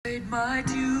my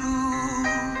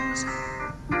dues,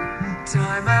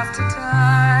 time after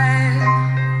time.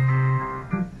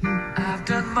 I've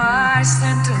done my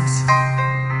sentence,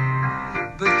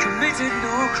 but committed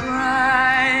no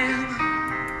crime.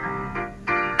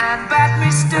 And bad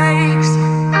mistakes,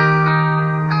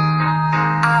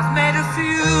 I've made a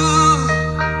few.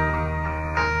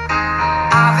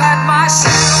 I've had my share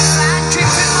of bad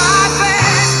kicks in my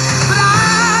bed, but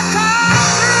I've come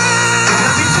through.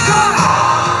 I need to go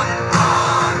on.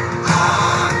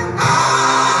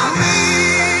 We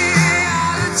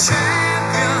are the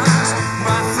champions,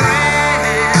 my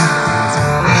friends,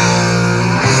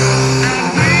 and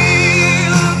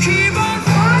we'll keep on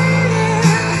fighting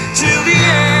till the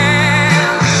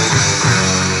end.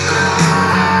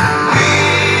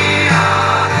 We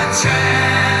are the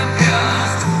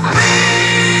champions. We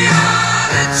are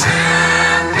the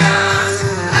champions.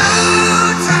 No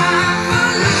time for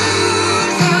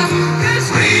losers, 'cause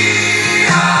we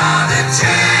are the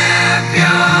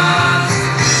champions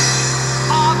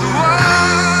of the world.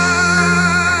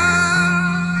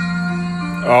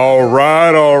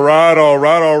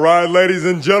 All right, ladies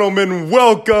and gentlemen,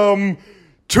 welcome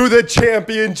to the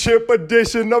championship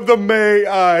edition of the May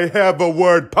I Have a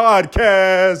Word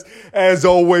podcast. As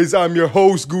always, I'm your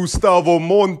host, Gustavo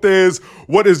Montes.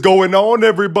 What is going on,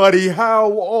 everybody?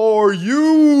 How are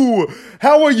you?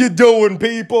 How are you doing,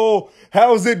 people?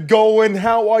 How's it going?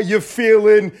 How are you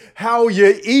feeling? How are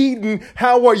you eating?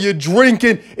 How are you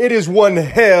drinking? It is one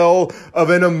hell of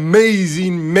an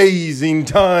amazing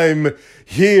time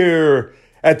here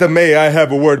at the May I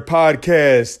Have a Word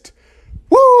podcast.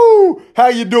 Woo! How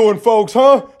you doing, folks,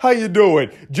 huh? How you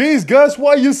doing? Geez, Gus,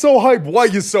 why you so hyped? Why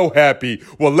you so happy?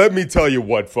 Well, let me tell you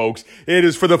what, folks. It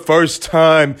is for the first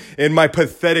time in my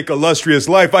pathetic, illustrious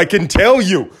life, I can tell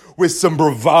you with some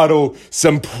bravado,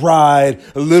 some pride,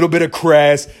 a little bit of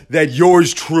crass, that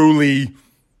yours truly,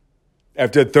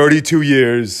 after 32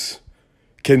 years,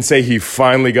 can say he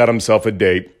finally got himself a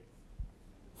date.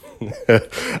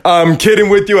 I'm kidding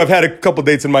with you. I've had a couple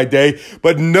dates in my day,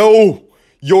 but no,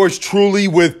 yours truly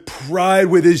with pride,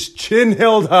 with his chin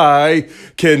held high,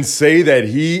 can say that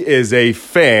he is a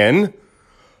fan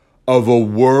of a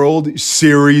World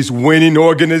Series winning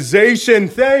organization.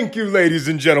 Thank you, ladies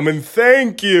and gentlemen.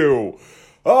 Thank you.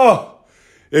 Oh,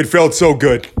 it felt so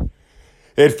good.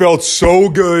 It felt so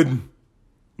good.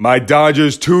 My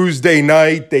Dodgers Tuesday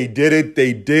night, they did it.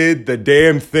 They did the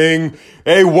damn thing.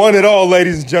 They won it all,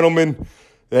 ladies and gentlemen.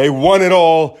 They won it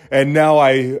all. And now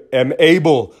I am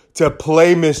able to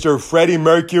play Mr. Freddie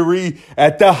Mercury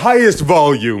at the highest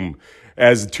volume.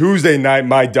 As Tuesday night,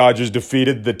 my Dodgers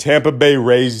defeated the Tampa Bay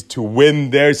Rays to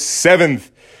win their 7th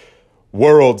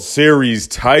World Series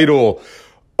title.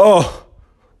 Oh,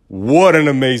 what an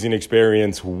amazing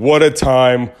experience. What a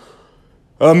time.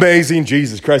 Amazing.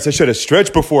 Jesus Christ. I should have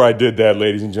stretched before I did that,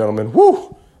 ladies and gentlemen.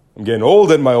 Woo. I'm getting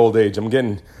old at my old age. I'm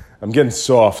getting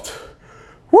soft.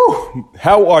 Woo.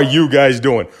 How are you guys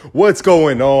doing? What's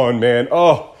going on, man?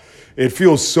 Oh, it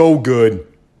feels so good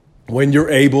when you're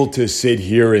able to sit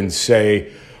here and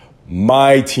say,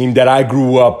 my team that I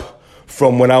grew up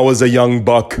from when I was a young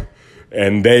buck,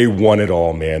 and they won it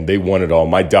all, man. They won it all.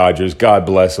 My Dodgers, God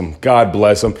bless them. God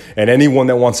bless them. And anyone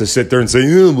that wants to sit there and say,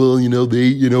 oh, well,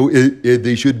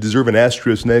 they should deserve an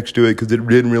asterisk next to it because it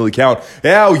didn't really count.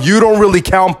 Now, you don't really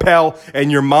count, pal,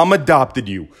 and your mom adopted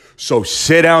you. So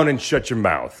sit down and shut your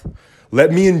mouth.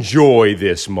 Let me enjoy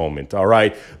this moment, all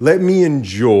right? Let me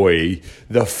enjoy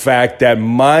the fact that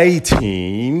my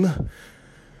team,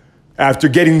 after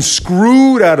getting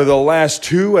screwed out of the last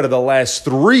two out of the last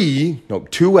three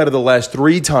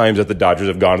times that the Dodgers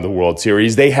have gone to the World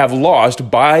Series, they have lost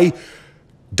by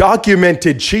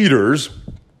documented cheaters,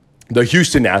 the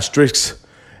Houston Asterisks,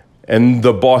 and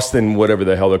the Boston, whatever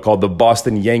the hell they're called, the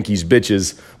Boston Yankees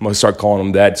bitches. I'm going to start calling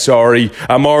them that. Sorry,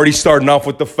 I'm already starting off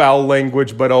with the foul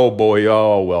language, but oh boy,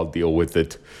 oh well, deal with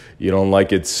it. You don't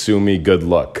like it, sue me, good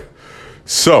luck.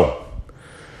 So,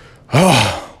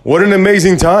 what an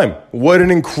amazing time. What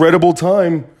an incredible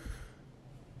time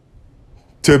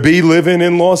to be living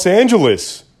in Los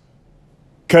Angeles.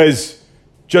 Because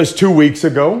just 2 weeks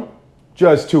ago,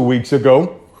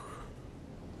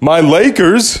 my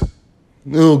Lakers...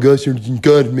 Oh, gosh,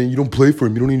 God, man, you don't play for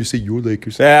him. You don't need to say your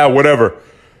Lakers. Whatever.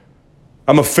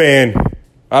 I'm a fan,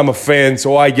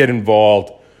 so I get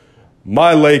involved.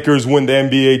 My Lakers win the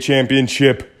NBA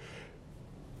championship,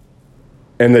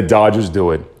 and the Dodgers do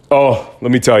it. Oh,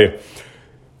 let me tell you.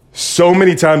 So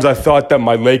many times I thought that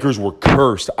my Lakers were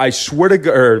cursed. I swear to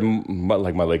God,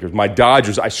 my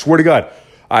Dodgers, I swear to God,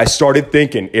 I started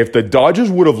thinking if the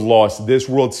Dodgers would have lost this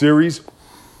World Series,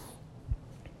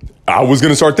 I was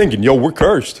going to start thinking, yo, we're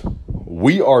cursed.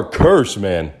 we are cursed,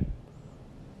 man.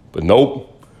 But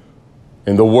nope.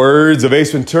 In the words of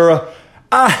Ace Ventura,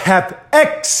 I have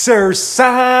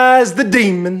exorcised the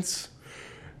demons.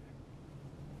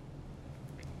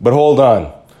 But hold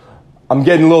on. I'm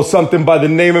getting a little something by the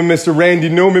name of Mr. Randy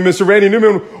Newman. Mr. Randy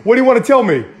Newman, what do you want to tell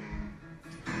me?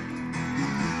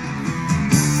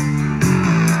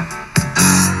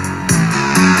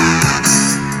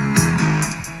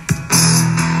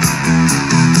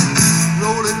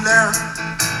 Rolling down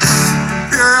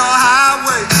Imperial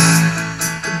Highway,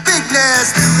 the big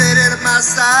nasty red at my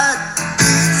side.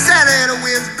 Santa Ana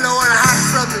winds blowing hot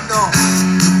from the north.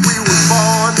 We were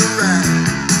born to ride.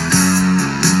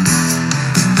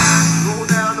 Roll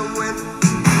down the window,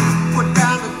 put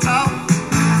down the top,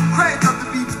 crank up the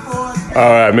Beach Boys. All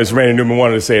right, Mr. Randy Newman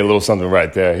wanted to say a little something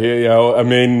right there. You know, I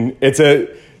mean, it's a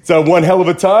one hell of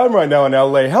a time right now in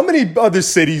LA. How many other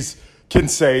cities can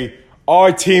say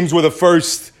our teams were the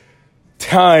first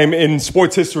time in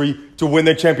sports history to win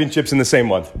their championships in the same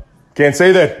month? Can't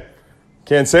say that.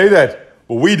 Can't say that.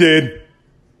 But we did.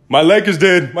 My Lakers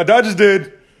did. My Dodgers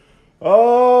did.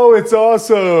 Oh, it's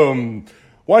awesome.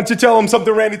 Why don't you tell them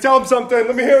something, Randy? Tell them something.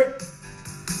 Let me hear it.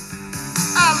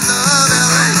 I love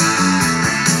LA.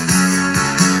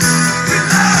 We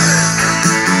love it.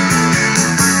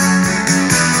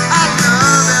 I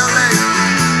love LA.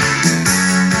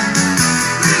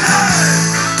 We love it.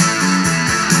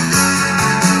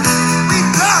 We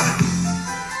love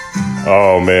it.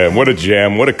 Oh, man, what a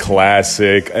jam. What a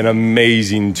classic. An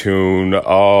amazing tune.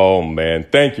 Oh, man.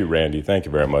 Thank you, Randy. Thank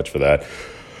you very much for that.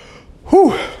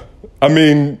 Whew. I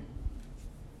mean,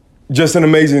 just an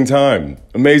amazing time.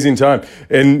 Amazing time.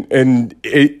 And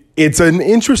it's an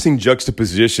interesting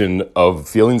juxtaposition of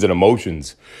feelings and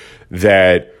emotions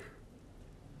that,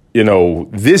 you know,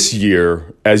 this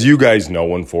year, as you guys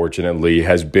know, unfortunately,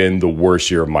 has been the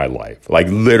worst year of my life. Like,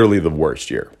 literally the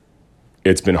worst year.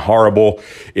 It's been horrible.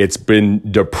 It's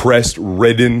been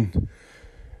depressed-ridden.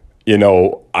 You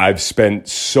know, I've spent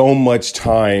so much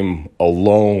time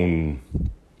alone.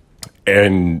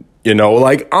 And, you know,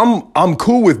 like, I'm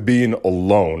cool with being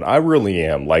alone. I really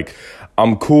am. Like,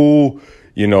 I'm cool,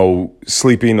 you know,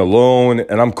 sleeping alone.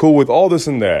 And I'm cool with all this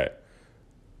and that.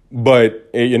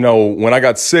 But, you know, when I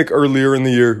got sick earlier in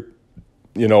the year,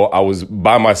 you know, I was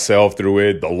by myself through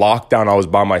it. The lockdown, I was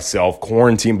by myself.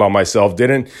 Quarantine by myself.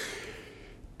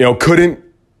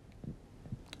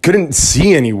 Couldn't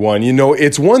see anyone. You know,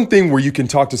 it's one thing where you can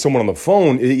talk to someone on the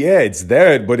phone. Yeah, it's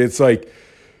that, but it's like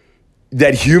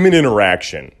that human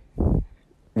interaction,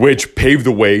 which paved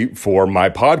the way for my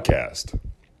podcast.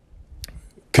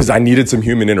 Because I needed some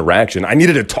human interaction. I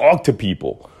needed to talk to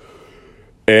people.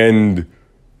 And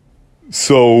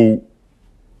so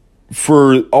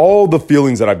for all the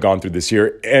feelings that I've gone through this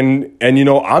year, and you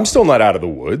know, I'm still not out of the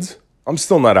woods. I'm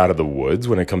still not out of the woods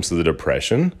when it comes to the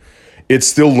depression. It's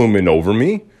still looming over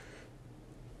me.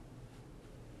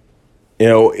 You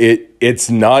know, it's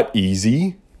not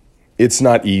easy. It's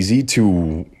not easy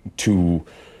to you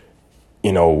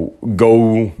know,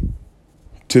 go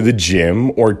to the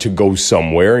gym or to go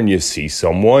somewhere and you see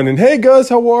someone and, hey, Gus,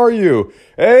 how are you?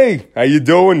 Hey, how you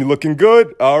doing? You looking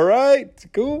good? All right,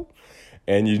 cool.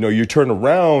 And, you know, you turn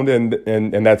around and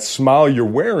that smile you're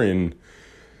wearing,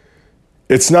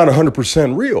 it's not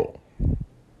 100% real.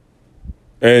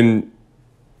 And,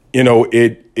 you know,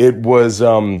 it was,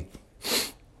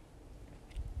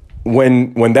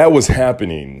 when that was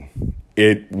happening,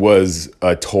 it was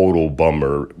a total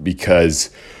bummer because,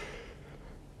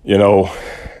 you know,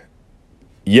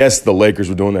 yes, the Lakers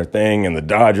were doing their thing and the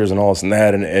Dodgers and all this and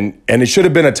that. And it should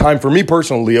have been a time for me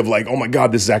personally of like, oh my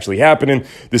God, this is actually happening.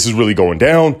 This is really going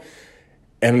down.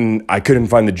 And I couldn't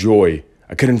find the joy.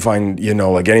 I couldn't find, you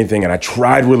know, like anything. And I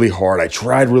tried really hard.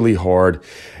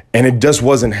 And it just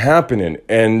wasn't happening.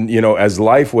 And, you know, as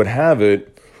life would have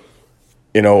it,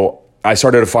 you know, I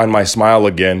started to find my smile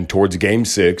again towards Game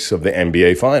 6 of the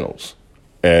NBA Finals.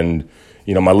 And,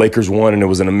 you know, my Lakers won, and it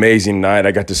was an amazing night.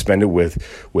 I got to spend it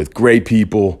with great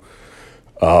people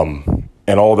and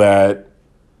all that.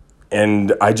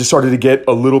 And I just started to get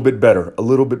a little bit better.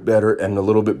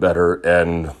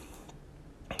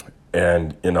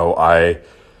 And you know, I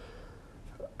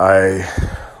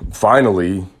finally,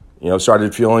 you know,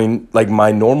 started feeling like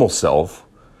my normal self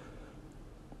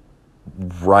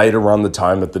right around the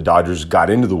time that the Dodgers got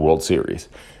into the World Series.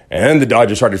 And the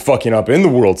Dodgers started fucking up in the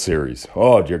World Series.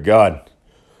 Oh, dear God.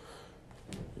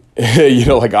 You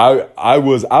know, like I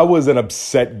was an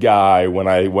upset guy when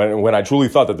I truly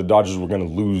thought that the Dodgers were going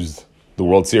to lose the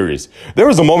World Series. There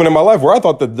was a moment in my life where I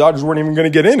thought the Dodgers weren't even going to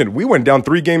get in it. We went down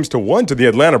 3-1 to the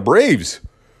Atlanta Braves.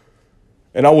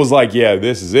 And I was like, yeah,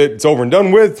 this is it. It's over and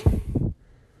done with.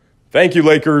 Thank you,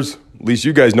 Lakers. At least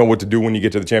you guys know what to do when you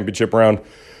get to the championship round.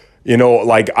 You know,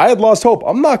 like, I had lost hope.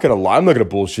 I'm not going to lie. I'm not going to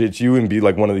bullshit you and be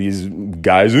like one of these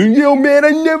guys who, yo, man,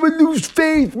 I never lose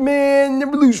faith, man.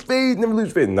 Never lose faith, never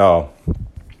lose faith. No.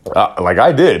 Like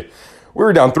I did. We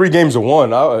were down 3 games to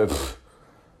 1.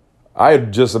 I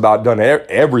had just about done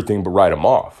everything but write them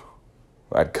off.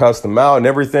 I'd cussed them out and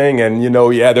everything. And, you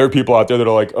know, yeah, there are people out there that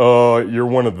are like, oh, you're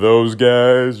one of those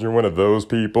guys. You're one of those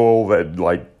people that,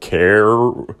 like, care.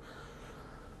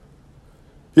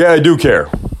 Yeah, I do care.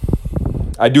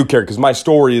 I do care because my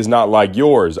story is not like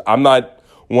yours. I'm not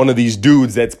one of these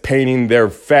dudes that's painting their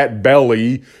fat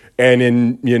belly and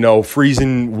in, you know,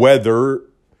 freezing weather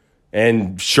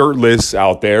and shirtless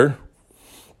out there.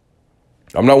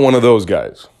 I'm not one of those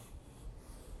guys.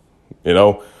 You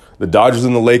know, the Dodgers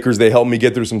and the Lakers, they helped me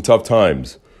get through some tough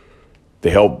times.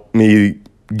 They helped me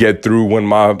get through when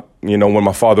my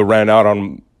father ran out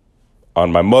on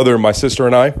my mother, my sister,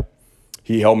 and I.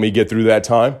 He helped me get through that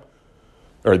time.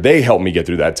 Or they helped me get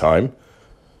through that time.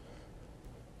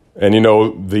 And, you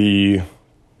know, the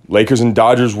Lakers and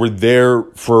Dodgers were there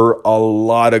for a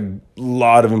lot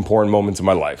of important moments in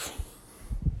my life.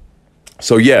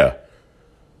 So, yeah,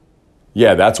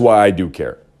 that's why I do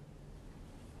care.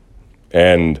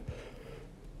 And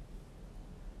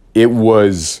it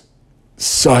was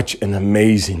such an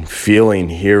amazing feeling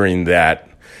hearing that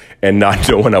and not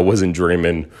knowing I wasn't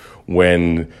dreaming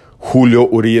when Julio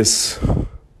Urias,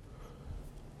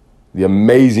 the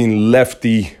amazing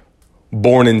lefty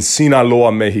born in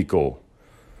Sinaloa, Mexico,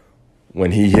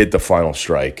 when he hit the final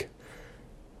strike.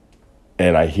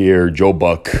 And I hear Joe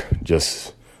Buck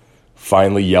just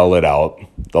finally yell it out,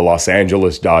 the Los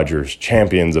Angeles Dodgers,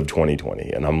 champions of 2020.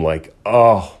 And I'm like,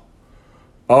 oh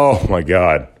my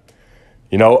God.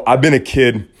 You know, I've been a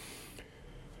kid.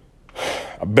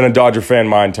 I've been a Dodger fan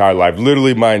my entire life,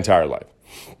 literally my entire life.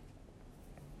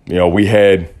 You know, we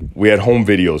had home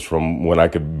videos from when I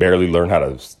could barely learn how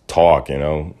to talk, you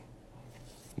know.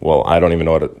 Well, I don't even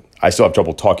know I still have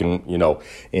trouble talking, you know,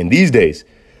 in these days.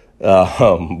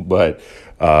 But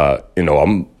you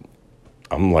know,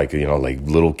 I'm like, you know, like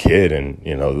little kid, and,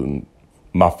 you know,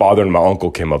 my father and my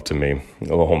uncle came up to me, a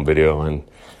little home video,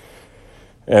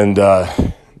 and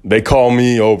they call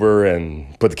me over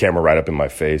and put the camera right up in my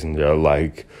face, and they're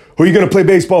like, who are you going to play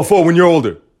baseball for when you're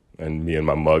older? And me and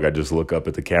my mug, I just look up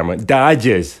at the camera.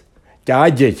 Dodgers.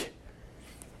 I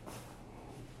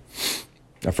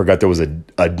forgot there was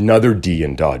another D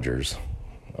in Dodgers.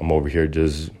 I'm over here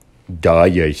just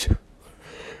Dodgers.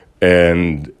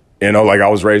 And, you know, like I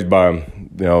was raised by, you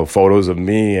know, photos of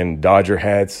me and Dodger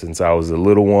hats since I was a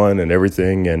little one and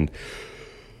everything. And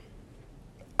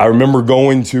I remember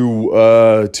going to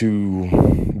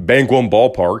Bank One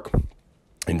Ballpark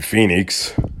in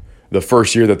Phoenix the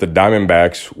first year that the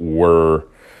Diamondbacks were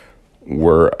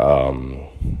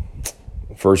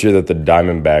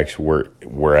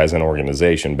as an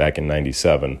organization back in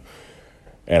 '97,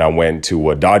 and I went to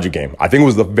a Dodger game. I think it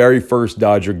was the very first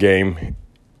Dodger game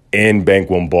in Bank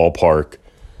One Ballpark.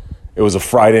 It was a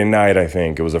Friday night, I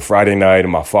think. It was a Friday night,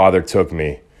 and my father took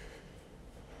me,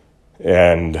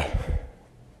 and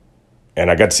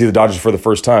I got to see the Dodgers for the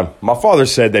first time. My father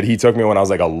said that he took me when I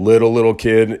was like a little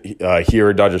kid here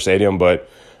at Dodger Stadium, but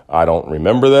I don't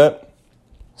remember that.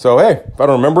 So, hey, if I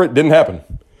don't remember it, didn't happen.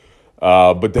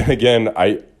 But then again,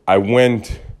 I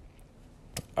went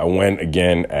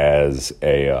again as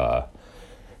I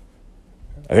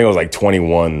think it was like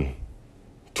 20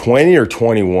 or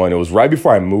 21. It was right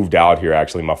before I moved out here,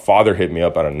 actually. My father hit me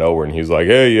up out of nowhere, and he was like,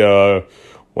 hey,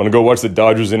 want to go watch the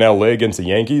Dodgers in L.A. against the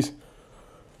Yankees?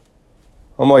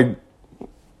 I'm like,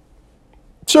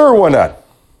 sure, why not?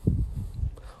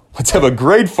 Let's have a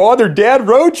great father-dad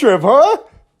road trip, huh?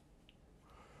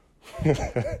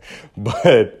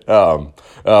 But,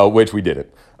 which we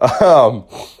didn't. And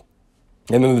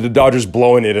then the Dodgers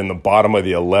blowing it in the bottom of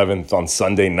the 11th on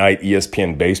Sunday night,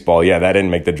 ESPN baseball. Yeah, that didn't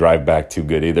make the drive back too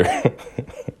good either.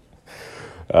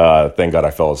 Thank God I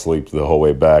fell asleep the whole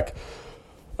way back.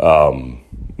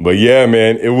 But yeah,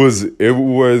 man, it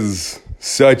was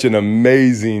such an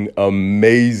amazing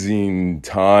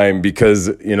time because,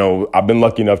 you know, I've been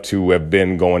lucky enough to have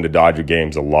been going to Dodger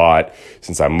games a lot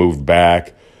since I moved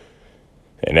back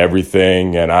and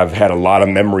everything. And I've had a lot of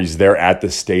memories there at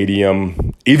the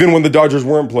stadium, even when the Dodgers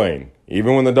weren't playing,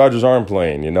 even when the Dodgers aren't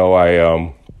playing. You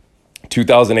know,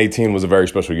 2018 was a very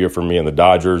special year for me and the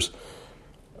Dodgers.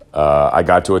 I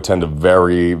got to attend a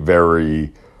very,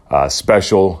 very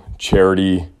special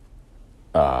charity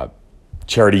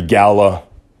gala,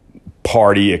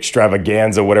 party,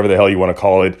 extravaganza, whatever the hell you want to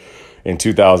call it, in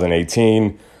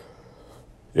 2018.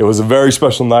 It was a very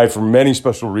special night for many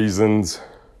special reasons.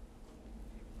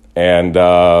 And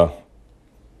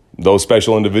those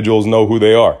special individuals know who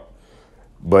they are.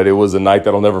 But it was a night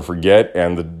that I'll never forget.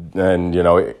 And you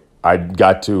know, I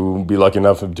got to be lucky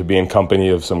enough to be in company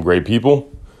of some great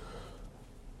people.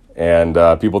 And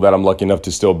people that I'm lucky enough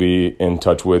to still be in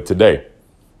touch with today.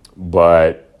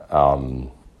 But, you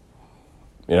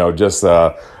know, just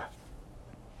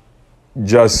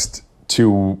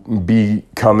to be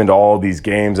coming to all these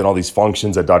games and all these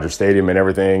functions at Dodger Stadium and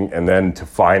everything, and then to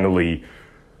finally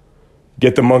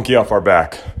get the monkey off our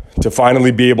back, to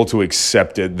finally be able to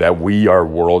accept it that we are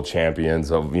world champions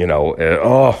of, you know,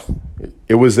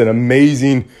 it was an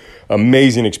amazing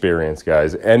experience,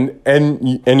 guys. And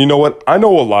you know what? I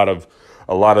know a lot of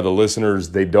the listeners,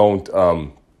 they don't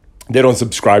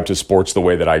subscribe to sports the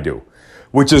way that I do,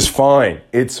 which is fine.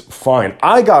 It's fine.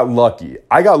 I got lucky.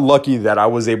 That I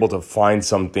was able to find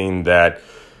something that,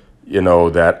 you know,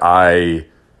 that I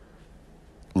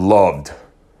loved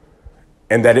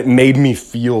and that it made me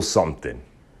feel something.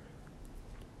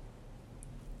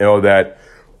 You know, that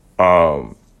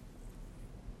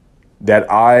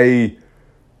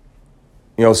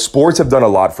you know, sports have done a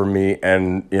lot for me,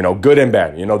 and, you know, good and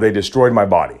bad. You know, they destroyed my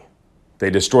body.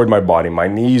 My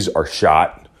knees are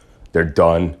shot. They're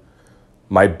done.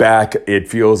 My back, it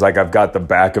feels like I've got the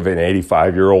back of an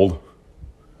 85-year-old.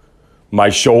 My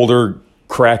shoulder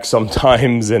cracks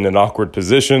sometimes in an awkward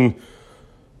position.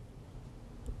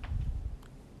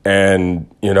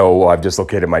 And, you know, I've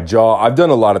dislocated my jaw. I've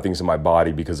done a lot of things in my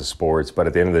body because of sports, but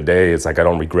at the end of the day, it's like I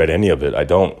don't regret any of it. I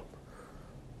don't.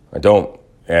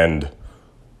 And,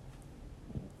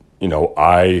 you know,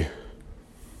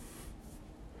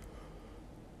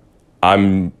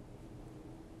 I'm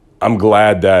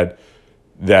glad that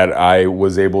I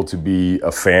was able to be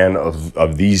a fan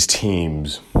of these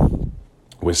teams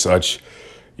with such,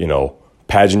 you know,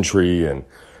 pageantry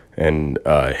and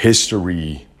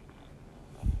history,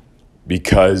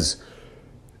 because,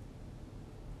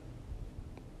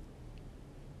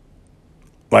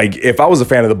 like, if I was a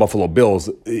fan of the Buffalo Bills,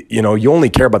 you know, you only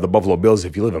care about the Buffalo Bills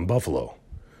if you live in Buffalo.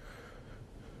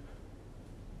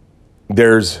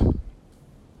 There's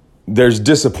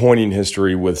disappointing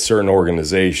history with certain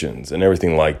organizations and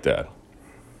everything like that.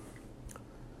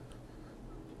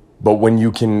 But when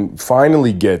you can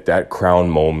finally get that crown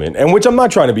moment, and which I'm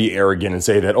not trying to be arrogant and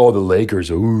say that, oh, the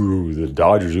Lakers, ooh, the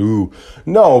Dodgers, ooh.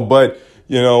 No, but,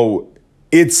 you know,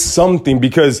 it's something,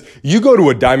 because you go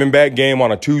to a Diamondback game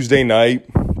on a Tuesday night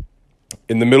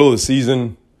in the middle of the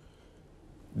season,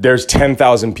 there's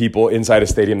 10,000 people inside a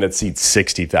stadium that seats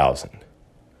 60,000.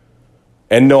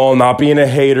 And no, I'm not being a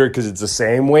hater, because it's the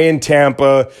same way in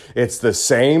Tampa. It's the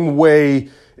same way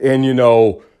in, you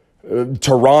know,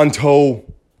 Toronto.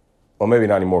 Well, maybe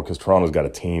not anymore, because Toronto's got a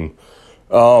team.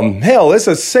 Hell, it's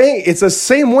the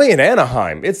same way in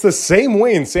Anaheim. It's the same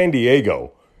way in San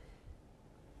Diego.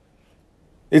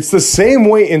 It's the same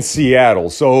way in Seattle.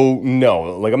 So, no,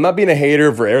 like, I'm not being a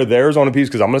hater for the Arizona piece,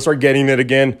 because I'm going to start getting it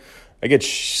again. I get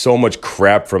so much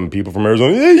crap from people from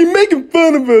Arizona. Hey, you're making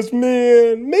fun of us,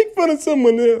 man. Make fun of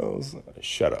someone else.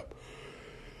 Shut up.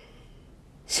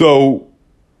 So,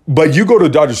 but you go to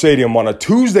Dodger Stadium on a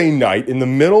Tuesday night in the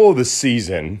middle of the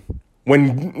season,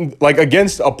 when, like,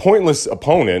 against a pointless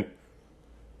opponent,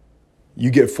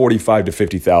 you get 45 to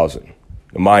 50,000.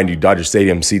 Mind you, Dodger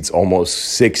Stadium seats almost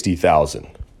 60,000.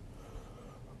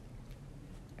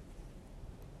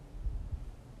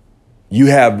 You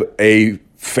have a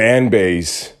fan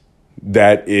base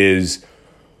that is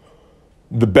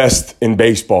the best in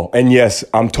baseball. And yes,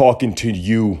 I'm talking to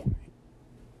you,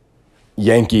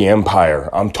 Yankee Empire.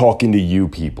 I'm talking to you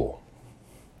people.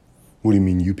 What do you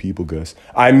mean, you people, Gus?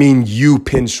 I mean you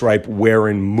pinstripe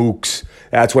wearing mooks.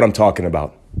 That's what I'm talking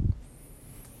about.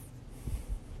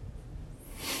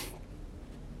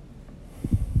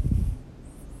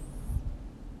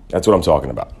 That's what I'm talking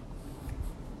about.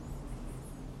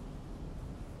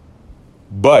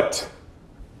 But,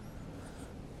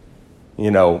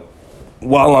 you know,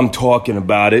 while I'm talking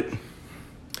about it,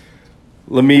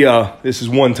 let me, this is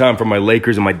one time for my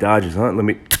Lakers and my Dodgers, huh? Let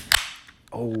me,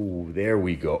 oh, there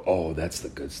we go. Oh, that's the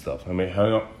good stuff. I mean,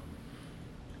 hang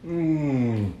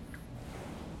on.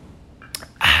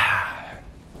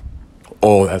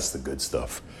 Oh, that's the good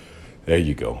stuff. There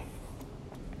you go.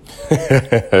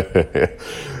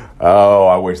 Oh,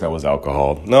 I wish that was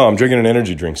alcohol. No, I'm drinking an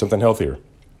energy drink, something healthier.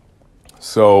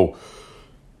 So,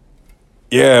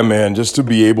 yeah, man, just to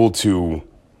be able to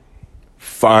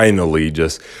finally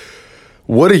just,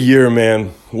 what a year, man.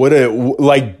 What a,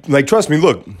 like, trust me,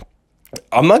 look,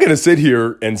 I'm not going to sit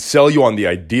here and sell you on the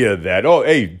idea that, oh,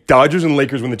 hey, Dodgers and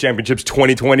Lakers win the championships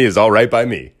 2020 is all right by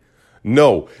me.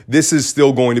 No, this is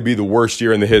still going to be the worst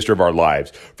year in the history of our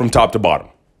lives from top to bottom.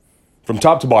 from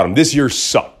top to bottom, this year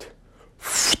sucked.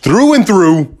 Through and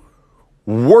through,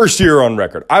 worst year on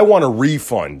record. I want a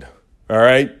refund, all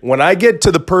right? When I get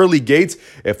to the pearly gates,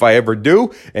 if I ever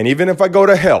do, and even if I go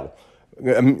to hell,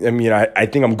 I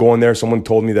think I'm going there. Someone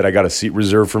told me that I got a seat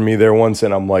reserved for me there once,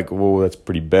 and I'm like, whoa, that's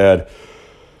pretty bad.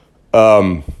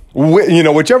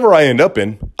 Whichever I end up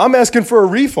in, I'm asking for a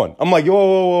refund. I'm like,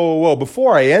 whoa.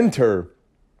 Before I enter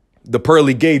the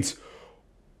pearly gates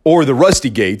or the rusty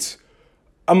gates,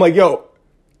 I'm like,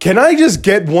 can I just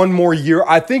get one more year?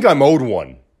 I think I'm owed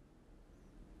one.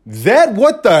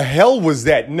 What the hell was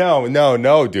that? No,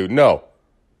 dude, no.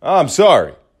 I'm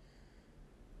sorry.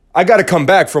 I got to come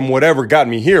back from whatever got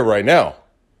me here right now.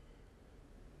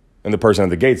 And the person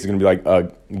at the gates is going to be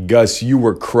like, Gus, you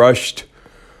were crushed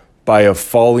by a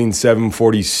falling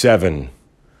 747.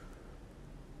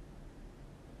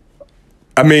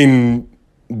 I mean,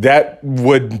 that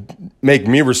would make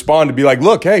me respond to be like,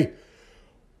 look, hey,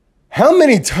 how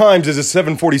many times does a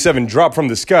 747 drop from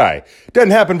the sky?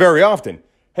 Doesn't happen very often.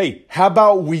 Hey, how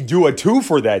about we do a 2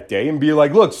 for that day and be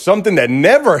like, look, something that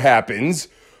never happens,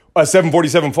 a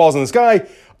 747 falls in the sky,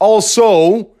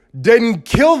 also didn't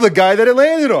kill the guy that it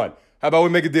landed on. How about we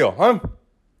make a deal, huh?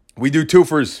 We do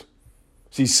 2-fers.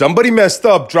 See, somebody messed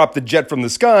up, dropped the jet from the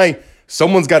sky.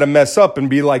 Someone's got to mess up and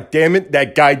be like, damn it,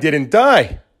 that guy didn't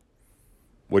die.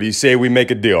 What do you say we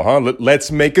make a deal, huh? Let's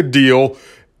make a deal,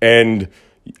 and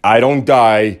I don't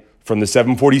die from the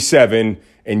 747,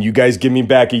 and you guys give me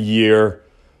back a year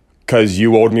because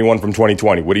you owed me one from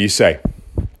 2020. What do you say?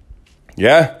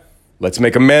 Yeah? Let's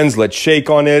make amends. Let's shake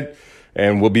on it,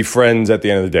 and we'll be friends at the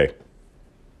end of the day.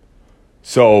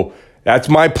 So that's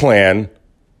my plan,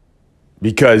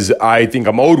 because I think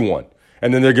I'm owed one.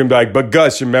 And then they're going to be like, but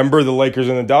Gus, remember the Lakers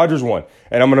and the Dodgers won?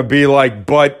 And I'm going to be like,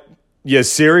 but yeah,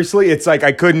 seriously? It's like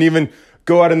I couldn't even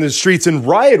go out in the streets and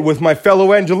riot with my fellow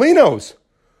Angelinos.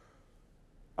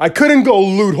 I couldn't go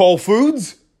loot Whole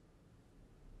Foods.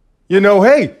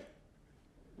 Hey,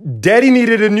 Daddy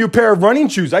needed a new pair of running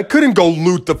shoes. I couldn't go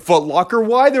loot the Foot Locker.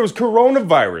 Why? There was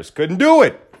coronavirus. Couldn't do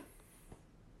it.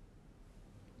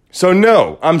 So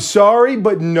no, I'm sorry,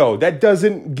 but no, that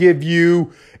doesn't give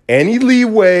you any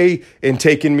leeway in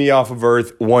taking me off of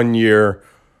Earth 1 year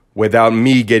without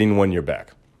me getting 1 year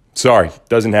back. Sorry,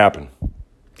 doesn't happen.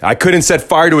 I couldn't set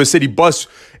fire to a city bus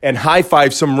and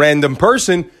high-five some random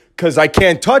person because I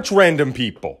can't touch random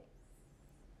people.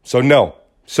 So no,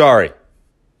 sorry.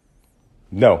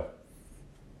 No.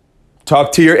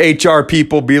 Talk to your HR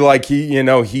people, be like, he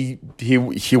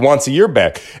wants a year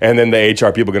back. And then the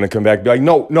HR people are going to come back and be like,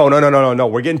 no.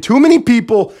 We're getting too many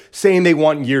people saying they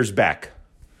want years back.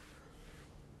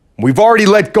 We've already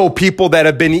let go people that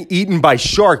have been eaten by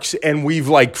sharks, and we've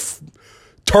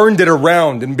turned it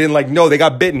around and been like, no, they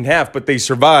got bit in half, but they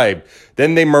survived.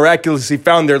 Then they miraculously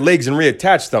found their legs and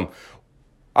reattached them.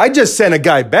 I just sent a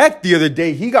guy back the other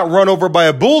day. He got run over by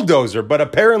a bulldozer, but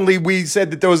apparently we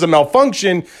said that there was a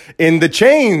malfunction in the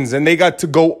chains and they got to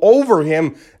go over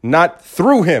him, not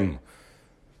through him.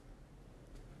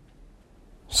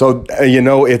 So,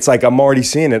 it's like I'm already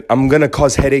seeing it. I'm going to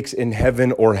cause headaches in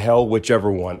heaven or hell, whichever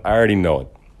one. I already know it.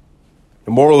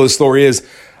 The moral of the story is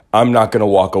I'm not going to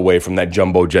walk away from that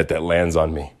jumbo jet that lands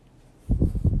on me.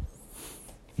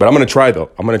 But I'm going to try, though.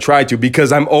 I'm going to try to,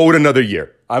 because I'm owed another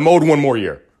year. I'm owed 1 more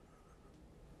year.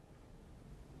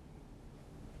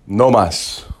 No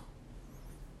más.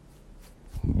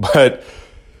 But,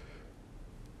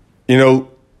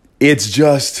 it's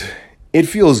just, it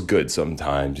feels good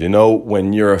sometimes,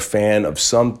 when you're a fan of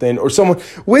something or someone,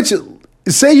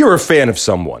 say you're a fan of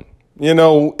someone,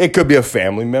 it could be a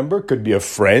family member, it could be a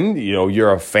friend,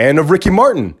 you're a fan of Ricky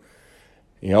Martin.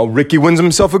 Ricky wins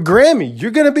himself a Grammy.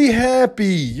 You're going to be happy.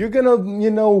 You're going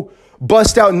to,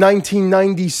 bust out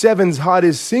 1997's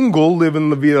hottest single, Livin'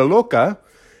 La Vida Loca,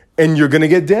 and you're going to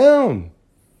get down.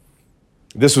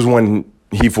 This was when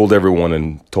he fooled everyone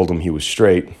and told them he was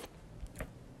straight.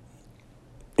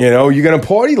 You're going to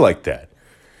party like that.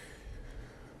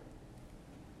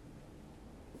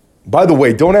 By the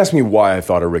way, don't ask me why I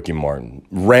thought of Ricky Martin.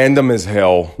 Random as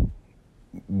hell.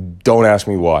 Don't ask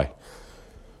me why.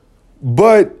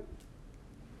 But,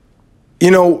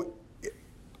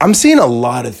 I'm seeing a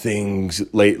lot of things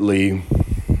lately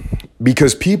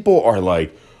because people are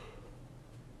like,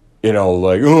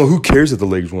 oh, who cares if the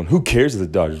Lakers won? Who cares if the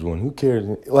Dodgers won? Who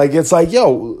cares? It's like,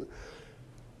 yo,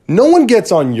 no one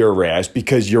gets on your ass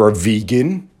because you're a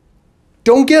vegan.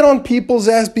 Don't get on people's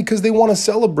ass because they want to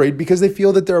celebrate, because they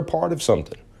feel that they're a part of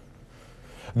something.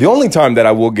 The only time that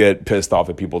I will get pissed off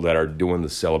at people that are doing the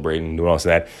celebrating and doing all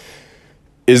that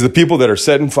is the people that are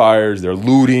setting fires, they're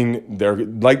looting,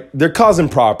 they're causing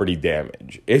property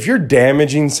damage. If you're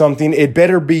damaging something, it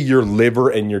better be your liver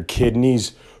and your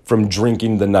kidneys from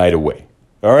drinking the night away.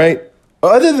 All right?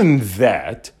 Other than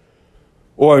that,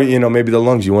 or, maybe the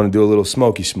lungs, you want to do a little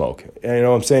smoky smoke. And,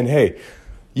 I'm saying, hey,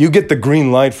 you get the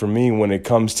green light from me when it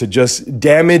comes to just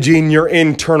damaging your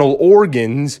internal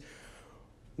organs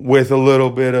with a little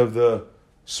bit of the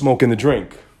smoke in the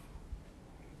drink.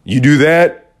 You do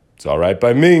that, it's all right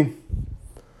by me.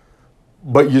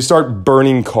 But you start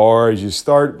burning cars, you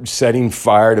start setting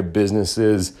fire to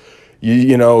businesses,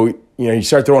 you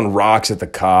start throwing rocks at the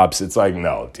cops. It's like,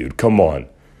 no, dude, come on.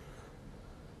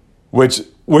 Which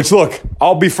look,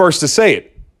 I'll be first to say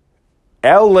it.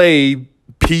 LA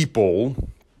people,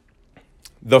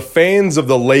 the fans of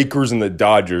the Lakers and the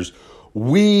Dodgers,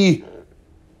 we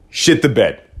shit the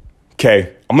bed.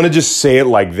 Okay? I'm going to just say it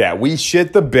like that. We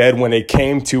shit the bed when it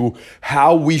came to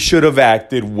how we should have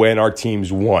acted when our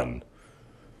teams won.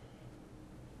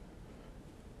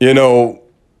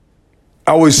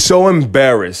 I was so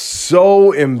embarrassed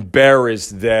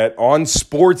that on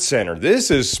SportsCenter,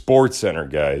 this is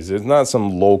SportsCenter, guys. It's not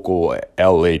some local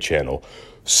LA channel.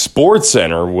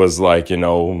 SportsCenter was like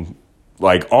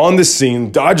on the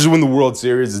scene. Dodgers win the World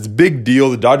Series. It's a big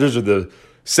deal. The Dodgers are the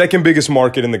second biggest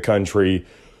market in the country.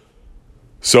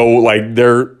 So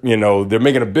they're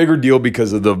making a bigger deal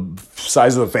because of the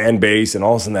size of the fan base and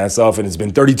all this and that stuff. And it's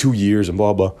been 32 years and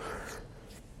blah, blah.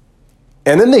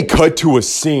 And then they cut to a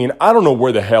scene. I don't know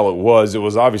where the hell it was. It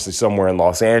was obviously somewhere in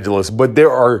Los Angeles. But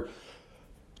there are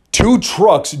two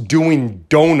trucks doing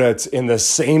donuts in the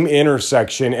same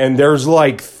intersection. And there's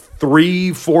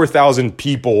 4,000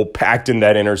 people packed in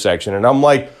that intersection. And I'm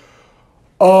like,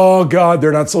 oh, God,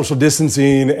 they're not social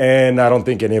distancing. And I don't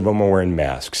think any of them are wearing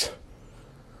masks.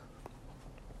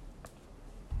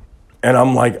 And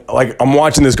I'm like I'm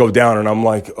watching this go down. And I'm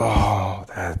like, oh,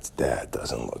 that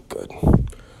doesn't look good.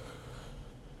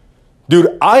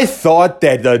 Dude, I thought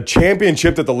that the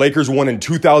championship that the Lakers won in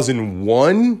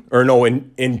 2001,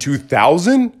 in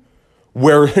 2000,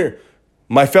 where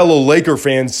my fellow Laker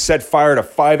fans set fire to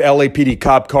 5 LAPD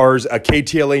cop cars, a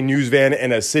KTLA news van,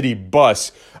 and a city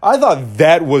bus. I thought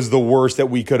that was the worst that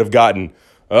we could have gotten.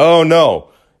 Oh, no.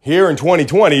 Here in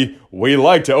 2020, we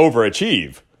like to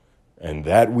overachieve. And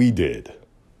that we did.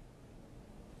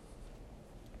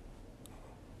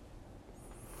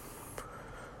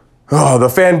 Oh, the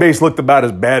fan base looked about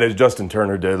as bad as Justin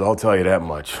Turner did, I'll tell you that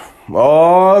much.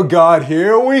 Oh, God,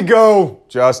 here we go.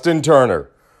 Justin Turner.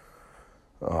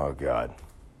 Oh, God.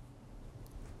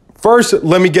 First,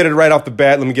 let me get it right off the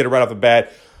bat.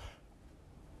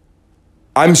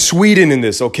 I'm Sweden in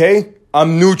this, okay?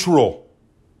 I'm neutral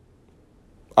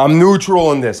in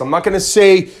this. I'm not going to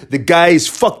say the guy is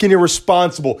fucking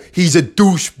irresponsible. He's a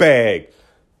douchebag.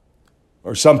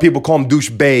 Or some people call him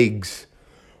douchebags.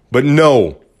 But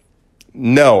no,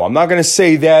 I'm not going to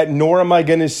say that, nor am I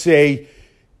going to say,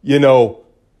 he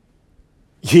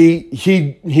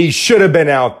should have been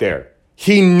out there.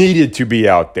 He needed to be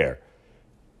out there.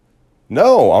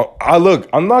 No,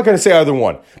 I'm not going to say either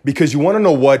one, because you want to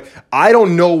know what? I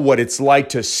don't know what it's like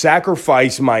to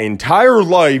sacrifice my entire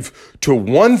life to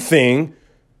one thing,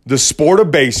 the sport of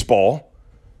baseball,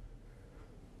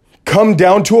 come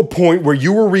down to a point where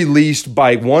you were released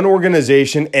by one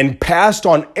organization and passed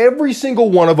on every single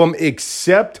one of them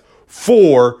except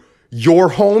for your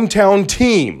hometown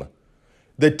team.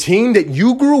 The team that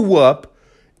you grew up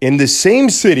in the same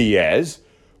city as,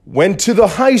 went to the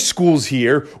high schools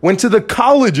here, went to the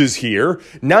colleges here.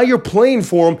 Now you're playing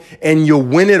for them and you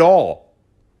win it all.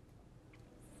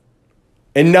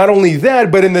 And not only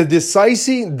that, but in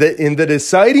the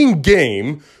deciding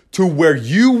game to where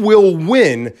you will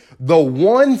win the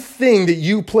one thing that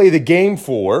you play the game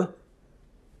for,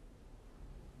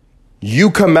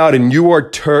 you come out and you're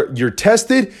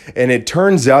tested, and it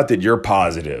turns out that you're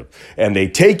positive. And they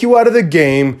take you out of the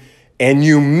game and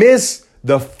you miss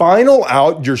the final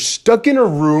out. You're stuck in a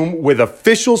room with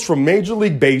officials from Major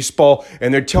League Baseball,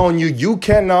 and they're telling you you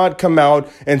cannot come out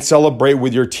and celebrate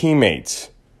with your teammates.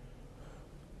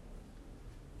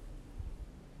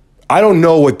 I don't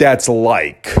know what that's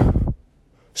like.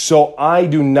 So I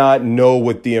do not know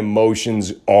what the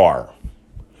emotions are.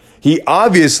 He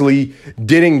obviously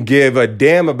didn't give a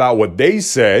damn about what they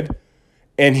said,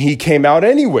 and he came out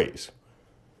anyways.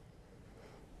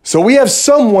 So we have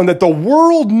someone that the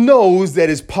world knows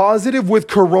that is positive with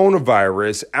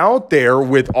coronavirus out there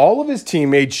with all of his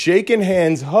teammates, shaking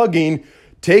hands, hugging,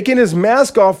 taking his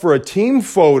mask off for a team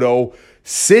photo,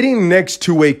 sitting next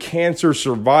to a cancer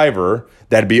survivor.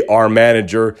 That'd be our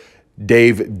manager,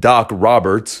 Dave Doc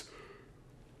Roberts.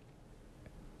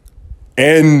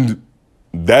 And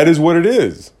That is what it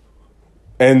is.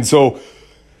 And so,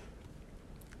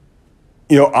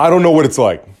 I don't know what it's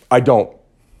like. I don't.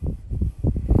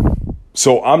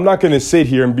 So I'm not going to sit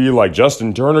here and be like,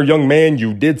 Justin Turner, young man,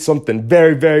 you did something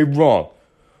very, very wrong.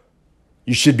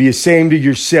 You should be ashamed of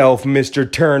yourself, Mr.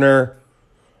 Turner.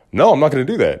 No, I'm not going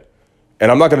to do that.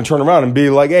 And I'm not going to turn around and be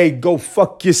like, hey, go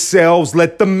fuck yourselves.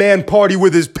 Let the man party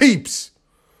with his peeps.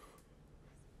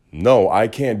 No, I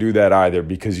can't do that either,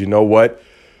 because you know what?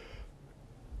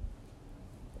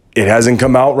 It hasn't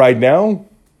come out right now.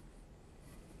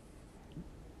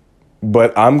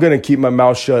 But I'm going to keep my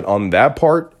mouth shut on that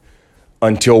part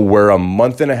until we're a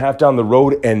month and a half down the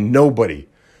road and nobody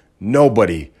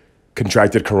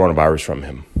contracted coronavirus from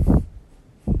him.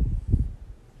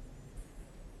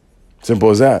 Simple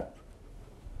as that.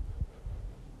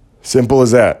 Simple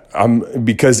as that.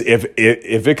 Because if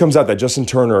it comes out that Justin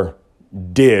Turner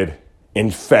did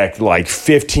infect like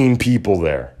 15 people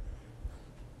there,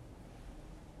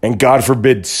 and God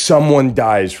forbid someone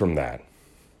dies from that,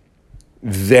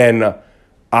 then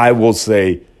I will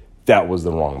say that was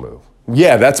the wrong move.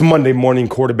 Yeah, that's Monday morning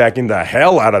quarterbacking the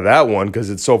hell out of that one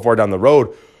because it's so far down the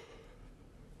road.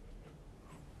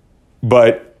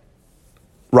 But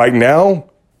right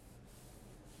now,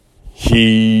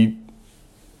 he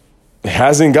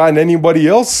hasn't gotten anybody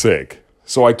else sick.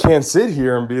 So I can't sit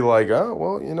here and be like, oh,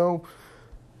 well,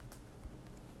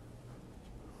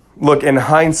 Look, in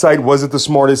hindsight, was it the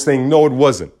smartest thing? No, it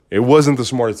wasn't. It wasn't the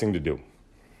smartest thing to do.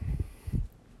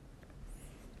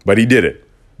 But he did it.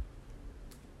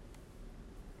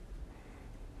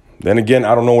 Then again,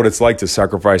 I don't know what it's like to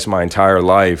sacrifice my entire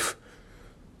life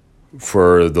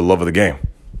for the love of the game.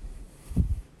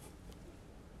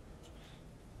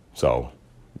 So,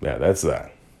 yeah, that's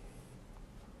that.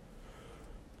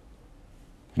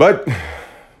 But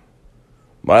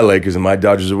my Lakers and my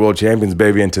Dodgers are world champions,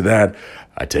 baby, and to that,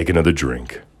 I take another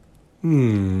drink.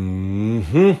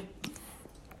 Oh,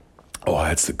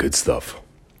 that's the good stuff.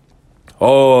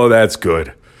 Oh, that's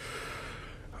good.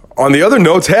 On the other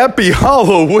notes, happy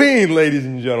Halloween, ladies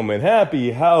and gentlemen.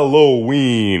 Happy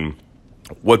Halloween.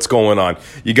 What's going on?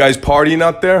 You guys partying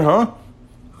out there, huh?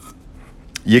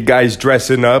 You guys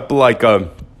dressing up like a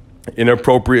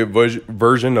inappropriate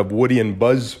version of Woody and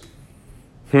Buzz?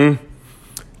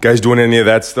 Guys doing any of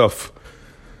that stuff?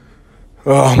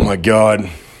 Oh my God.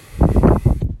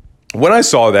 When I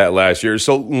saw that last year,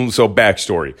 so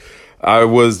backstory. I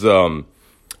was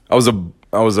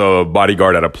a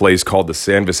bodyguard at a place called the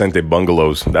San Vicente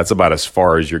Bungalows. That's about as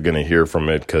far as you're going to hear from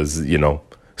it because,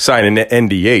 signing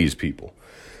NDAs, people.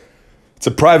 It's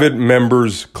a private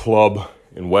members club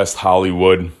in West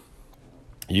Hollywood.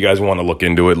 You guys want to look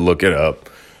into it, look it up.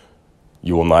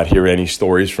 You will not hear any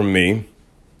stories from me.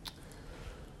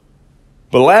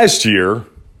 But last year,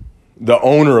 the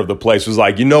owner of the place was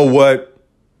like, you know what?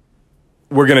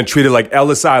 We're going to treat it like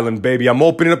Ellis Island, baby. I'm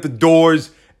opening up the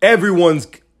doors. Everyone's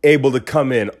able to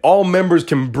come in. All members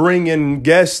can bring in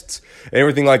guests and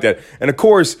everything like that. And of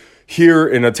course, here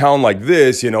in a town like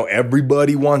this,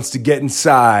 everybody wants to get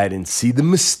inside and see the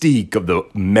mystique of the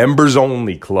members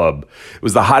only club. It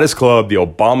was the hottest club. The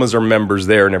Obamas are members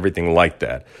there and everything like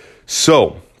that.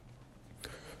 So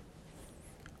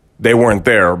they weren't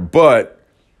there,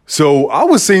 so I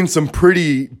was seeing some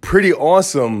pretty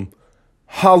awesome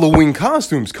Halloween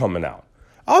costumes coming out.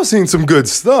 I was seeing some good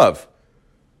stuff.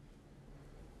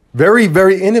 Very,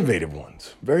 very innovative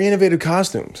ones. Very innovative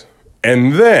costumes.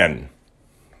 And then,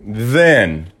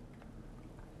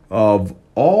 of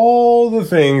all the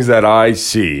things that I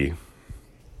see,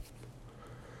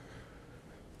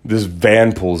 this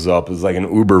van pulls up. It's like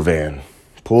an Uber van.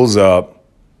 Pulls up,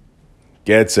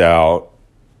 gets out,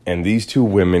 and these two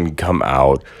women come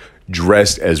out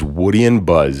dressed as Woody and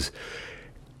Buzz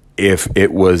if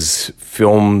it was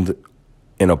filmed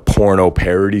in a porno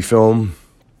parody film.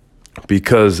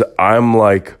 Because I'm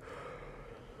like,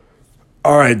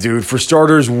 all right, dude, for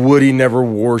starters, Woody never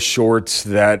wore shorts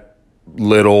that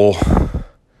little.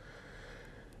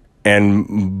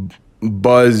 And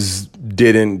Buzz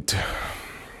didn't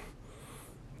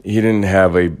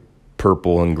have a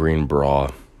purple and green bra.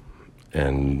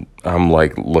 And I'm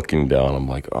like looking down. I'm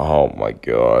like, oh my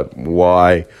God,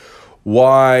 why?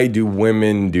 Why do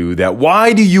women do that?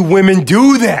 Why do you women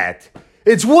do that?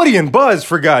 It's Woody and Buzz,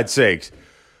 for God's sakes.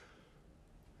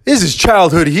 This is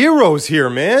childhood heroes here,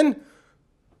 man.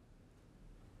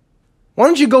 Why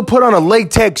don't you go put on a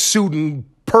latex suit and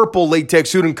purple latex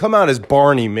suit and come out as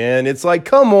Barney, man? It's like,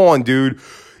 come on, dude.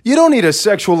 You don't need to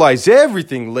sexualize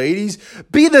everything, ladies.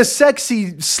 Be the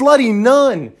sexy, slutty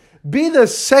nun. Be the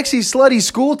sexy, slutty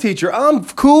school teacher. I'm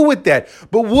cool with that.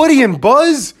 But Woody and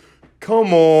Buzz?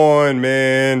 Come on,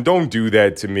 man. Don't do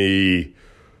that to me.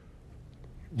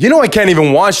 You know I can't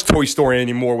even watch Toy Story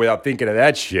anymore without thinking of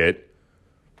that shit.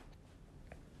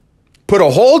 Put a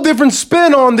whole different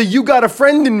spin on the "you got a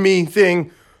friend in me"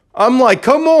 thing. I'm like,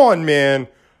 come on, man.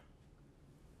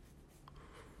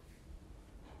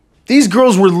 These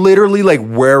girls were literally like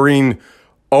wearing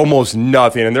almost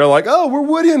nothing. And they're like, oh, we're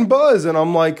Woody and Buzz. And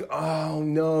I'm like, oh,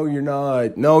 no, you're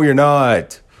not. No, you're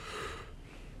not.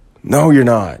 No, you're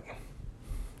not.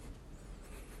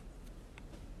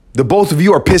 The both of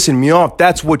you are pissing me off.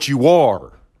 That's what you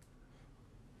are.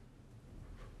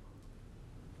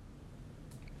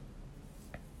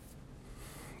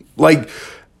 Like,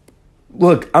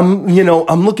 look, I'm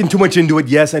looking too much into it.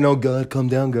 Yes, I know, God, calm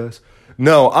down, Gus.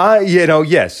 No,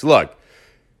 yes, look.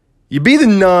 You be the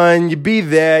nun, you be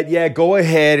that, yeah, go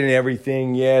ahead and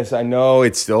everything. Yes, I know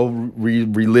it's still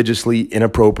religiously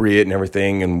inappropriate and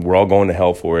everything, and we're all going to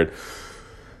hell for it.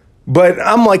 But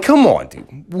I'm like, come on,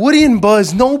 dude. Woody and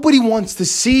Buzz, nobody wants to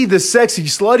see the sexy,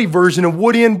 slutty version of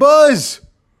Woody and Buzz.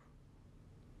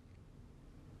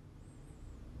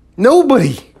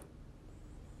 Nobody.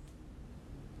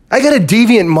 I got a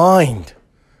deviant mind.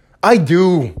 I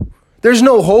do. There's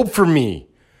no hope for me.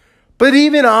 But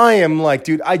even I am like,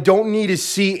 dude, I don't need to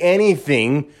see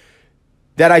anything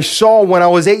that I saw when I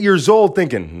was 8 years old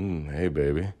thinking, hey,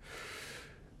 baby,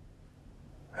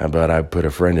 how about I put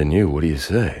a friend in you? What do you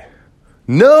say?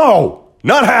 No,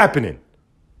 not happening.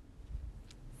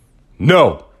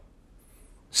 No.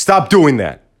 Stop doing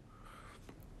that.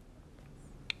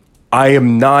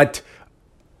 I'm not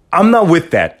with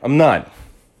that. I'm not.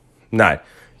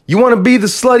 You want to be a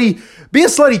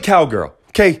slutty cowgirl,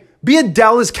 okay? Be a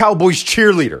Dallas Cowboys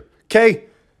cheerleader, okay?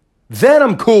 Then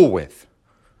I'm cool with.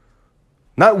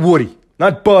 Not Woody,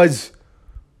 not Buzz,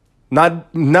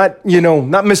 not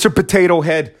Mr. Potato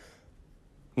Head,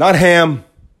 not Ham.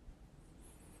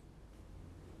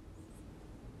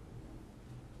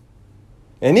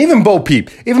 And even Bo Peep.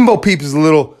 Even Bo Peep is a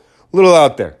little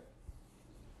out there.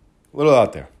 A little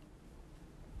out there.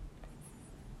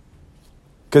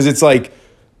 Because it's like,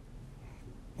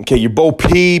 okay, you're Bo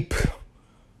Peep.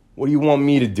 What do you want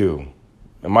me to do?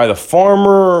 Am I the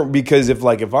farmer? Because if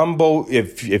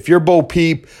you're Bo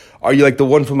Peep, are you like the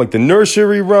one from like the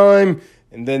nursery rhyme?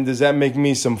 And then does that make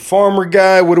me some farmer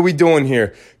guy? What are we doing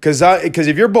here? Because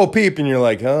if you're Bo Peep and you're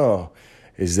like, oh,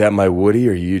 is that my Woody,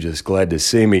 or are you just glad to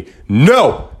see me?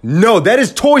 No, that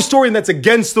is Toy Story, and that's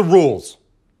against the rules.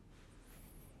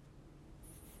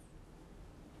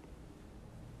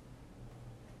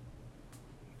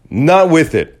 Not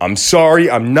with it. I'm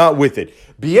sorry, I'm not with it.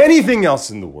 Be anything else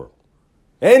in the world.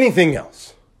 Anything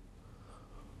else.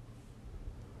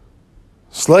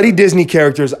 Slutty Disney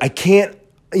characters, I can't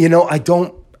do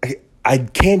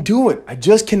it. I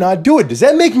just cannot do it. Does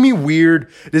that make me weird?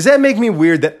 Does that make me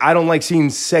weird that I don't like seeing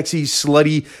sexy,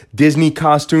 slutty Disney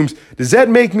costumes? Does that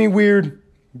make me weird?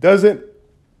 Does it?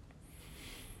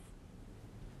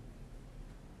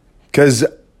 Because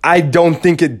I don't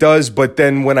think it does, but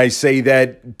then when I say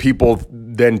that, people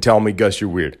then tell me, Gus, you're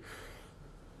weird.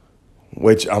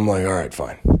 Which I'm like, all right,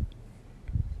 fine.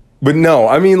 But no,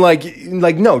 I mean, like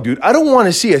no, dude, I don't want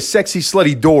to see a sexy,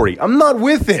 slutty Dory. I'm not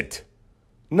with it.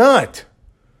 Not.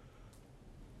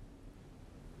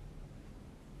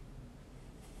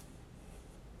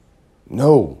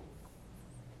 No.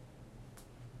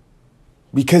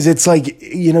 Because it's like,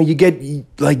 you get,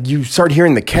 like, you start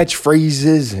hearing the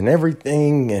catchphrases and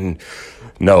everything, and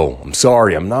no, I'm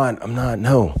sorry, I'm not,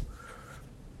 no.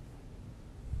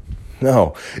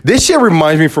 No. This shit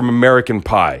reminds me from American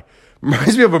Pie.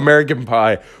 Reminds me of American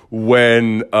Pie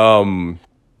when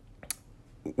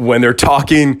they're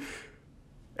talking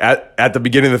at the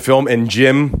beginning of the film, and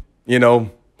Jim,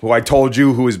 who I told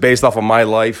you, who is based off of my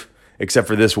life, except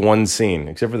for this one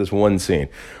scene,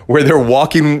 where they're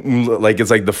walking, like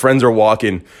it's like the friends are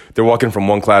walking, they're walking from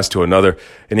one class to another,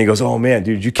 and he goes, oh man,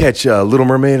 dude, did you catch Little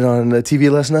Mermaid on the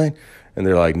TV last night? And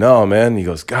they're like, no, man. And he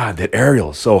goes, God, that Ariel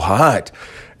is so hot.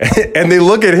 And they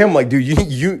look at him like, dude,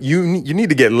 you need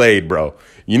to get laid, bro.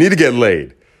 You need to get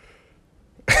laid.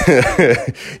 You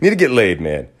need to get laid,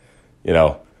 man.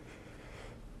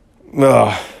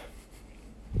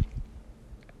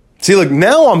 See, look,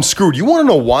 now I'm screwed. You want to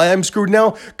know why I'm screwed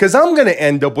now? Because I'm going to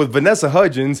end up with Vanessa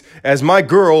Hudgens as my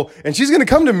girl, and she's going to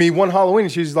come to me one Halloween,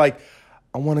 and she's like,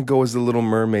 I want to go as the Little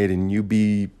Mermaid, and you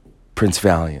be Prince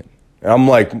Valiant. And I'm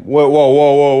like,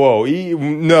 whoa.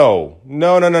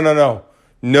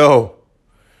 No.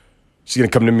 She's going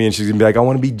to come to me, and she's going to be like, I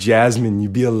want to be Jasmine, you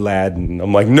be Aladdin.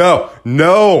 I'm like,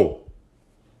 no.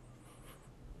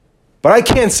 But I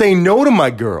can't say no to my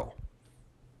girl.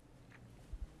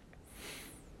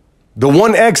 The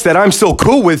one ex that I'm still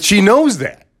cool with, she knows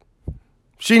that.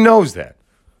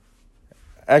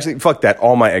 Actually, fuck that.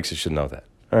 All my exes should know that.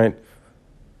 All right?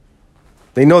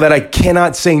 They know that I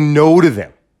cannot say no to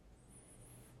them.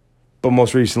 But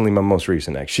most recently, my most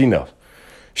recent ex, she knows.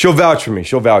 She'll vouch for me.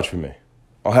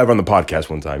 I'll have her on the podcast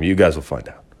one time. You guys will find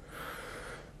out.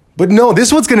 But no, this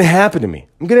is what's going to happen to me.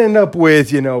 I'm going to end up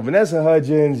with, Vanessa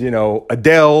Hudgens,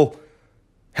 Adele,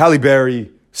 Halle Berry,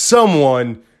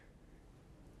 someone.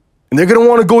 And they're going to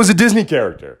want to go as a Disney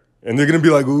character. And they're going to be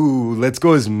like, ooh, let's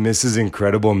go as Mrs.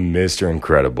 Incredible, Mr.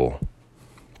 Incredible.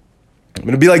 I'm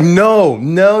going to be like, no.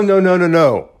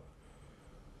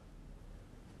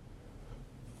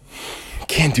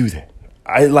 Can't do that.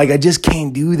 I just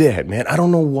can't do that, man. I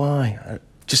don't know why. I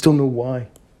just don't know why.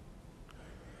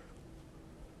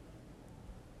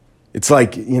 It's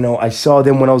like, I saw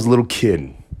them when I was a little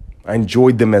kid. I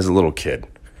enjoyed them as a little kid.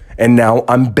 And now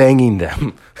I'm banging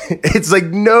them. It's like,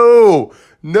 no.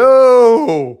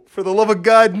 For the love of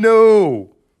God, no.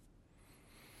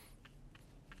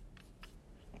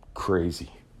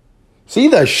 Crazy. See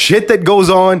the shit that goes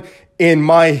on in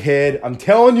my head? I'm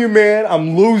telling you, man,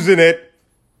 I'm losing it.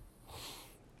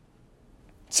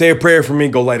 Say a prayer for me.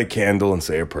 Go light a candle and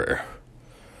say a prayer.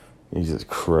 Jesus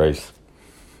Christ.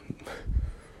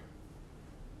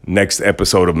 Next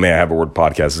episode of May I Have a Word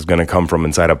podcast is going to come from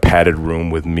inside a padded room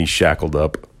with me shackled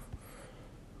up.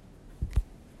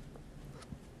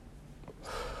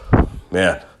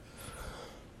 Man.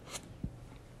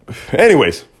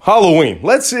 Anyways, Halloween.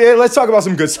 Let's talk about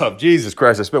some good stuff. Jesus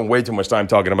Christ, I spent way too much time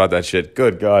talking about that shit.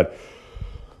 Good God.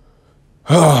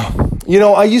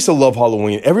 I used to love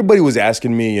Halloween. Everybody was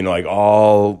asking me,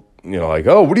 oh, what are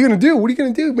you going to do? What are you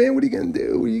going to do, man? What are you going to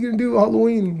do? What are you going to do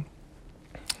Halloween?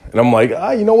 And I'm like,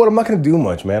 you know what? I'm not going to do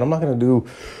much, man. I'm not going to do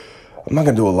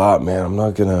a lot, man. I'm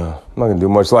not going to do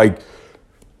much. Like,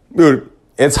 dude,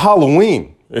 it's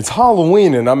Halloween. It's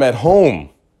Halloween and I'm at home.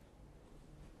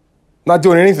 Not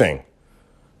doing anything.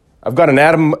 I've got an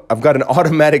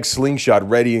automatic slingshot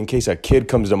ready in case a kid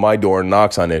comes to my door and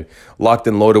knocks on it, locked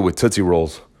and loaded with Tootsie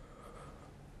Rolls.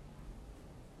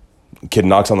 The kid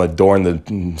knocks on the door and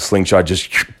the slingshot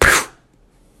just...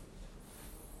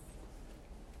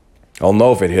 I'll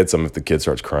know if it hits him if the kid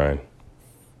starts crying.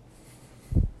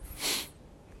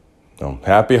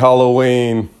 Happy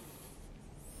Halloween.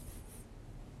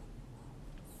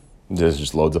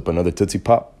 Just loads up another Tootsie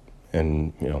Pop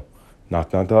and, knock.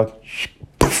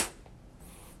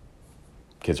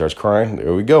 Kid starts crying.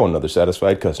 There we go. Another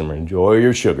satisfied customer. Enjoy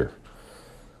your sugar.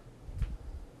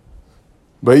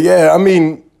 But yeah,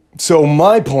 so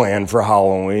my plan for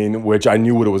Halloween, which I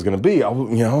knew what it was going to be,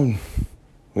 I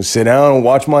sit down and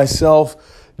watch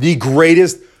myself the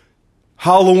greatest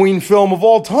Halloween film of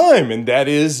all time. And that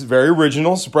is very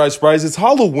original. Surprise, surprise. It's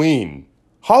Halloween.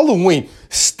 Halloween.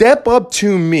 Step up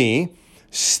to me.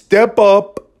 Step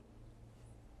up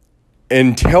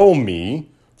and tell me,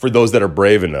 for those that are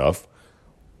brave enough,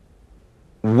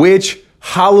 which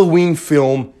Halloween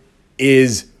film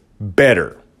is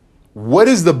better. What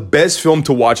is the best film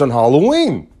to watch on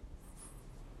Halloween?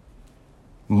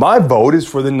 My vote is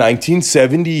for the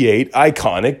 1978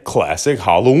 iconic classic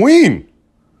Halloween,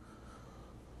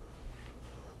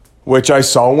 which I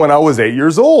saw when I was 8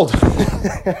 years old.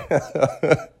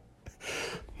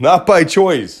 Not by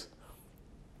choice.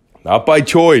 Not by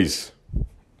choice.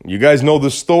 You guys know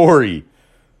the story.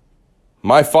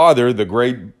 My father, the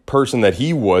great person that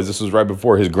he was, this was right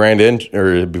before his grand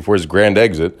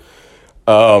exit,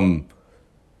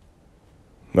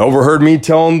 overheard me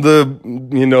telling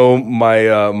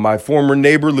my former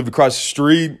neighbor lived across the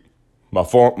street. My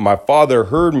father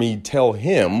heard me tell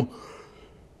him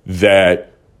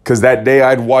that, because that day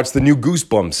I'd watched the new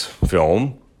Goosebumps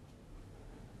film,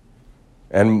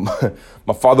 and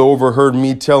my father overheard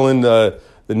me telling the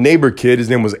neighbor kid, his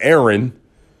name was Aaron,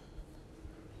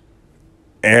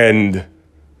 and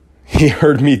he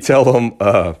heard me tell him,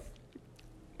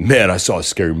 man, I saw a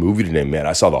scary movie today, man.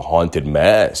 I saw The Haunted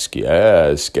Mask.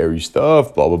 Yeah, scary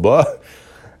stuff, blah, blah, blah.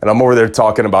 And I'm over there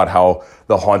talking about how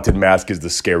The Haunted Mask is the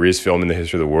scariest film in the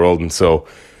history of the world. And so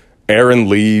Aaron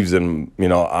leaves and,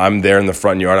 I'm there in the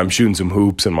front yard. I'm shooting some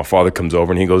hoops and my father comes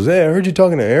over and he goes, hey, I heard you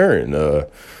talking to Aaron.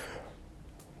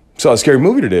 Saw a scary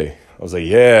movie today. I was like,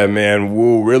 yeah, man,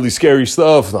 whoa, really scary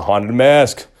stuff. The Haunted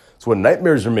Mask. It's what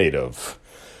nightmares are made of.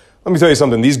 Let me tell you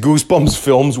something. These Goosebumps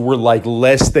films were like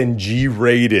less than G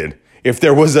rated. If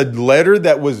there was a letter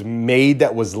that was made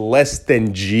that was less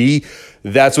than G,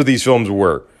 that's what these films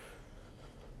were.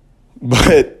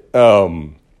 But,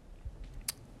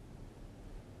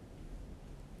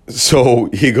 so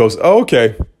he goes, oh,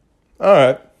 okay. All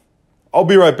right. I'll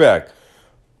be right back.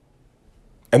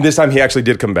 And this time he actually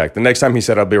did come back. The next time he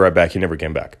said, I'll be right back, he never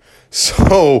came back.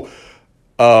 So,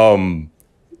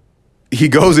 he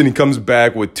goes and he comes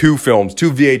back with 2 films,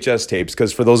 2 VHS tapes.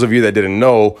 Because for those of you that didn't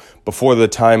know, before the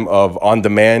time of on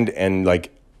demand and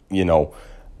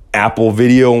Apple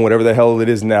Video and whatever the hell it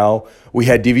is now, we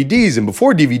had DVDs. And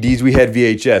before DVDs, we had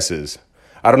VHSs.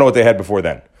 I don't know what they had before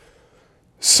then.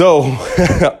 So,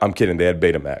 I'm kidding. They had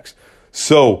Betamax.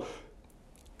 So,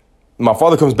 my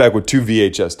father comes back with 2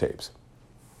 VHS tapes.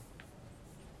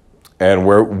 And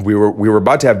we were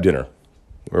about to have dinner.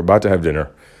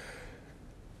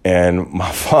 And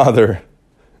my father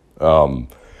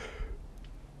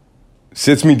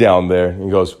sits me down there and he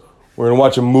goes, we're going to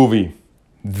watch a movie.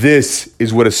 This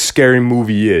is what a scary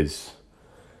movie is.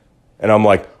 And I'm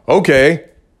like, okay.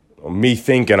 Me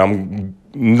thinking I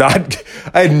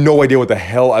had no idea what the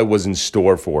hell I was in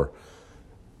store for.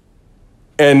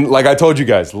 And like I told you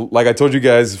guys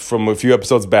from a few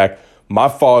episodes back, my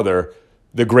father,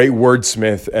 the great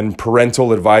wordsmith and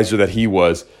parental advisor that he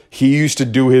was, he used to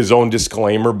do his own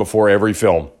disclaimer before every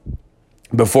film.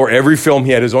 Before every film,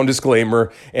 he had his own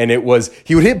disclaimer, and he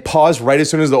would hit pause right as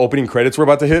soon as the opening credits were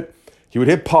about to hit. He would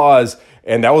hit pause,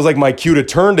 and that was like my cue to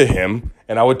turn to him,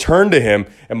 and I would turn to him,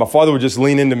 and my father would just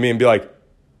lean into me and be like,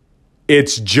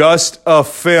 it's just a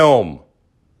film.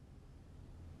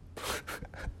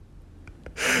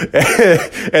 And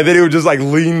then he would just like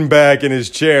lean back in his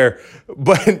chair.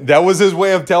 But that was his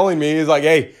way of telling me, he's like,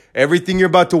 hey, everything you're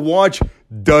about to watch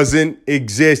doesn't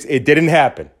exist. It didn't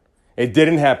happen.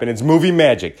 It's movie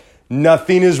magic.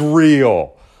 Nothing is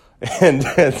real. And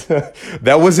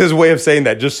that was his way of saying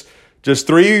that. Just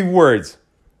 3 words,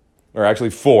 or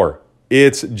actually 4.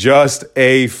 It's just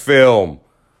a film.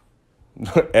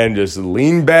 And just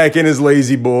lean back in his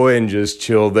lazy boy and just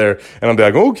chill there. And I'll be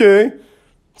like, okay.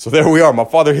 So there we are. My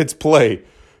father hits play.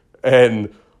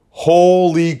 And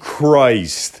holy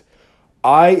Christ,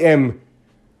 I am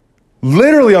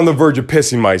literally on the verge of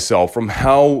pissing myself from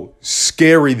how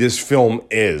scary this film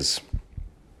is.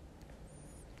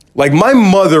 Like, my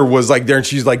mother was like there, and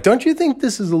she's like, don't you think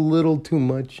this is a little too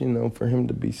much, for him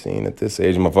to be seen at this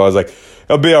age? And my father's like,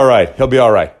 he'll be all right.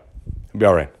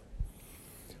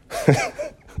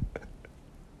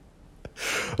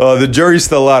 The jury's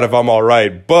still out if I'm all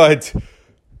right. But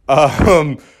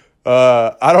I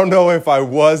don't know if I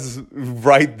was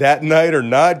right that night or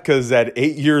not, because at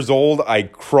 8 years old, I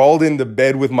crawled into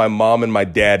bed with my mom and my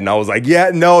dad, and I was like,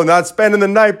 yeah, no, not spending the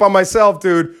night by myself,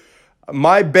 dude.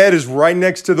 My bed is right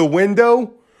next to the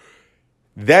window.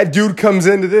 That dude comes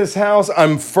into this house,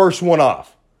 I'm first one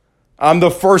off. I'm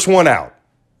the first one out.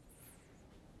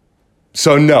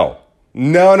 So no.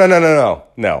 One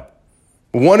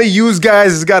of you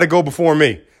guys has got to go before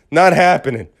me. Not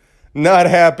happening.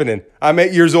 I'm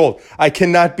 8 years old. I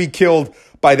cannot be killed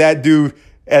by that dude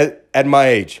at my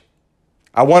age.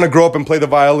 I want to grow up and play the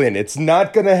violin. It's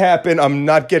not going to happen. I'm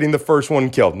not getting the first one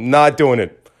killed. Not doing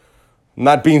it.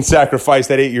 Not being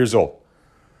sacrificed at 8 years old.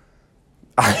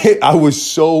 I was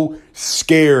so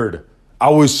scared. I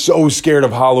was so scared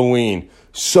of Halloween.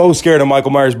 So scared of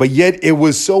Michael Myers. But yet it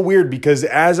was so weird because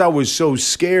as I was so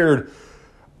scared,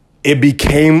 it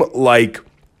became like,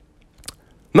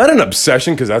 not an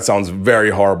obsession, because that sounds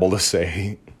very horrible to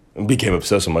say. I became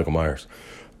obsessed with Michael Myers.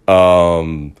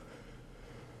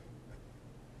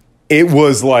 It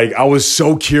was like I was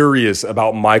so curious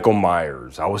about Michael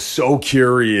Myers. I was so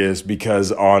curious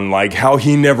because on like how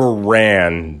he never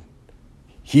ran.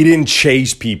 He didn't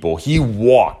chase people. He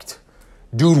walked.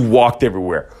 Dude walked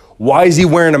everywhere. Why is he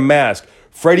wearing a mask?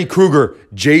 Freddy Krueger,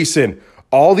 Jason,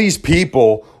 all these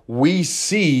people, we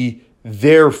see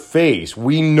their face.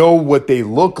 We know what they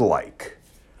look like.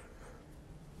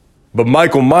 But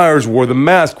Michael Myers wore the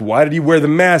mask. Why did he wear the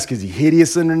mask? Is he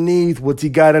hideous underneath? What's he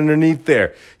got underneath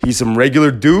there? He's some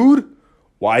regular dude?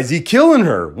 Why is he killing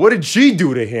her? What did she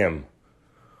do to him?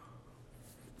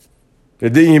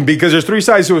 Because there's 3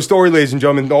 sides to a story, ladies and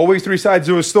gentlemen. Always 3 sides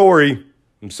to a story.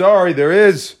 I'm sorry, there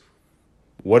is.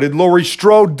 What did Laurie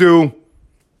Strode do?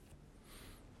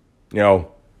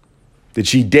 Did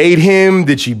she date him?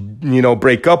 Did she,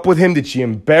 break up with him? Did she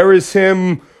embarrass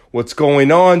him? What's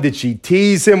going on? Did she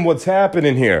tease him? What's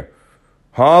happening here?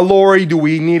 Huh, Lori? Do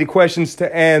we need questions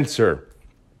to answer?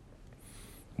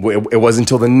 It wasn't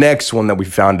until the next one that we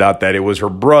found out that it was her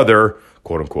brother,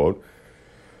 quote unquote,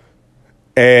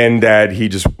 and that he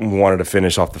just wanted to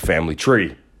finish off the family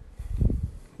tree.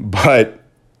 But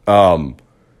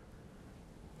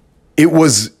it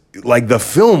was like the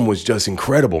film was just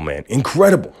incredible, man.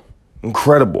 Incredible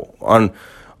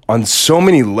on so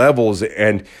many levels,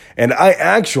 and I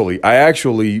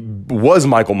actually was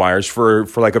Michael Myers for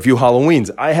like a few Halloweens.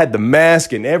 I had the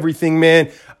mask and everything,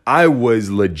 man. I was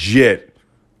legit,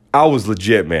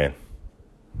 man.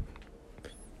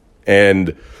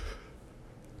 And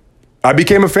I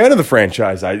became a fan of the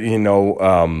franchise. I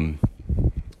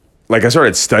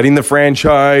started studying the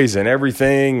franchise and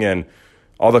everything, and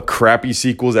all the crappy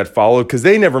sequels that followed, because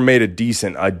they never made a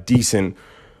decent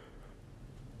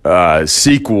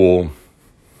sequel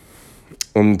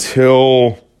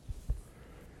until,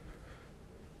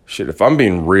 if I'm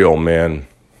being real, man,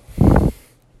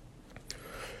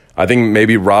 I think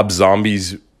maybe Rob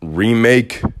Zombie's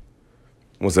remake,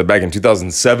 was that back in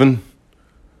 2007?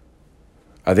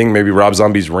 I think maybe Rob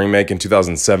Zombie's remake in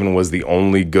 2007 was the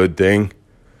only good thing.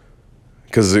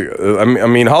 Because,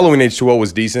 Halloween H2O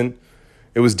was decent.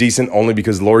 It was decent only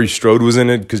because Laurie Strode was in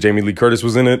it, because Jamie Lee Curtis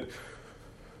was in it.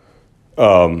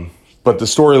 But the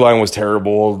storyline was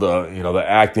terrible. The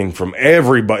acting from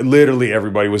everybody, literally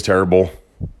everybody, was terrible,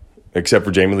 except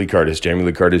for Jamie Lee Curtis. Jamie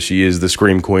Lee Curtis, she is the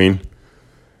scream queen.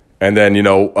 And then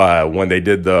when they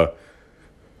did the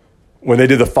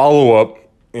follow up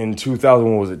in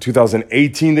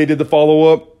 2018, they did the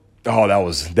follow up. Oh, that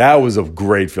was a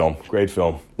great film. Great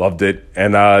film. Loved it.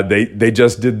 And they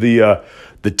just did the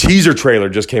teaser trailer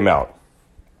just came out.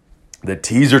 The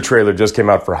teaser trailer just came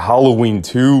out for Halloween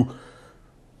 2.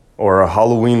 Or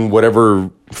Halloween,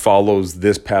 whatever follows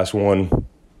this past one.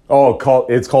 Oh,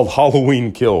 it's called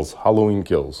Halloween Kills. Halloween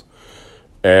Kills.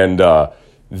 And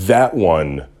that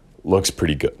one looks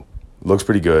pretty good.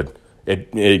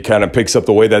 It kind of picks up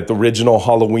the way that the original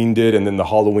Halloween did. And then the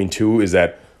Halloween 2 is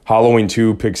that Halloween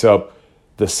 2 picks up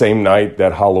the same night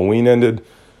that Halloween ended.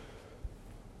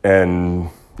 And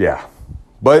yeah.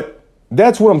 But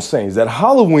that's what I'm saying, is that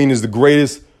Halloween is the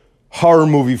greatest horror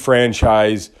movie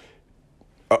franchise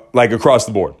across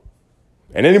the board.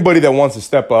 And anybody that wants to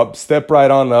step up, step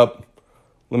right on up.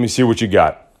 Let me see what you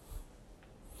got.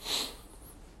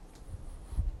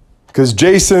 Because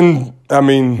Jason,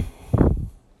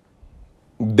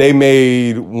 they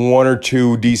made one or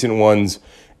two decent ones,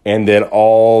 and then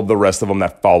all the rest of them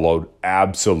that followed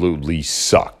absolutely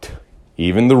sucked.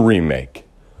 Even the remake.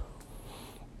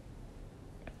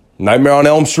 Nightmare on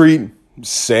Elm Street,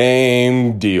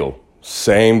 same deal.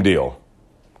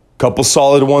 Couple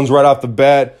solid ones right off the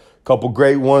bat. Couple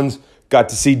great ones. Got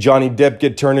to see Johnny Depp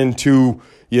get turned into,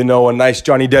 a nice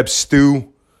Johnny Depp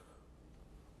stew.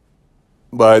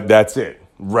 But that's it.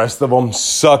 Rest of them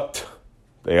sucked.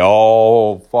 They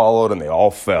all followed and they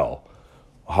all fell.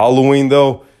 Halloween,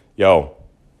 though,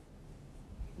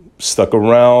 stuck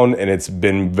around, and it's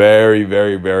been very,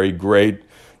 very, very great.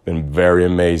 Been very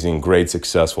amazing. Great,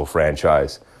 successful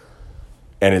franchise.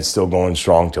 And it's still going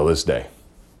strong till this day.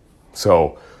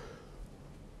 So,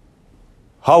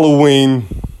 Halloween,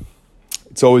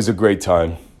 it's always a great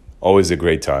time. Always a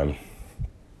great time.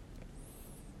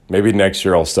 Maybe next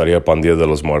year I'll study up on Dia de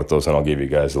los Muertos, and I'll give you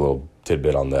guys a little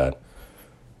tidbit on that.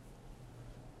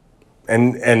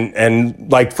 And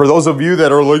for those of you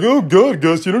that are like, oh God,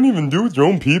 Gus, you don't even do it with your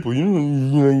own people.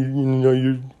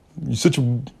 You're such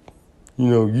a,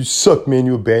 you suck, man.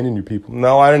 You abandon your people.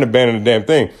 No, I didn't abandon a damn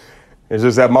thing. It's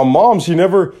just that my mom,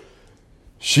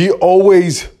 she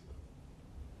always,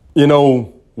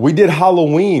 we did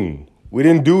Halloween. We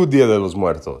didn't do Dia de los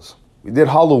Muertos. We did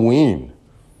Halloween.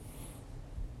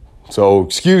 So,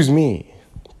 excuse me.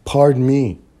 Pardon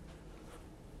me.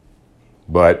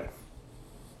 But,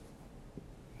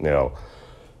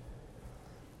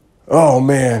 oh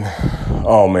man.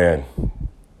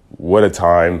 What a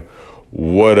time.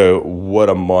 What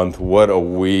a month. What a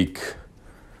week.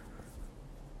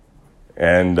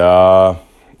 And,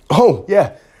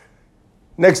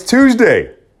 next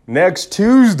Tuesday,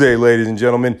 ladies and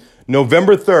gentlemen,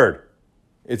 November 3rd.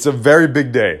 It's a very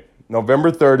big day.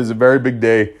 November 3rd is a very big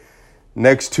day.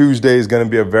 Next Tuesday is going to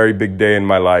be a very big day in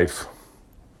my life.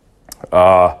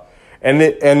 And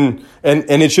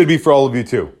it should be for all of you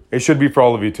too. It should be for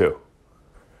all of you too.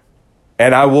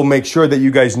 And I will make sure that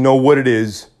you guys know what it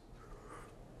is,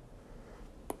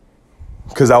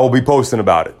 because I will be posting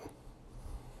about it.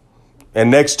 And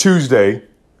next Tuesday,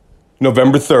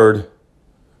 November 3rd,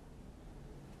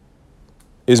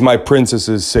 is my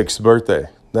princess's 6th birthday.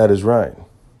 That is right.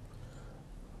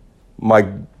 My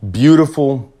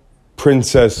beautiful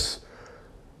princess,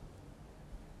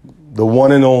 the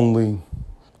one and only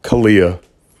Kalia,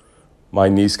 my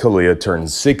niece Kalia,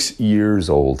 turned 6 years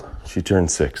old. She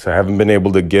turned 6. I haven't been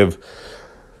able to give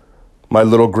my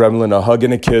little gremlin a hug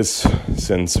and a kiss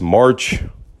since March.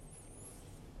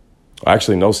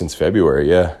 Actually, no, since February,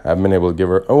 yeah. I haven't been able to give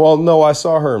her... Oh, well, no, I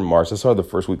saw her in March. I saw her the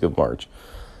first week of March.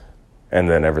 And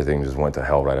then everything just went to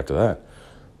hell right after that.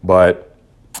 But,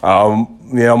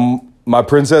 my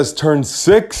princess turned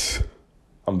 6.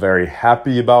 I'm very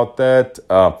happy about that.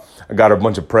 I got her a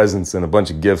bunch of presents and a bunch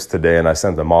of gifts today, and I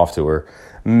sent them off to her.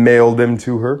 Mailed them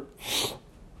to her.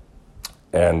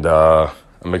 And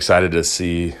I'm excited to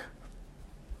see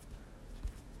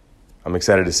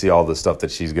all the stuff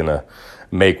that she's going to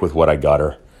make with what I got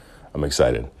her. I'm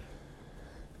excited.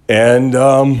 And,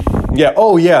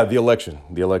 the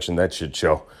election, that shit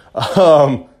show.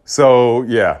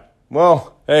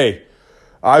 Well, hey,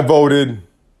 I voted.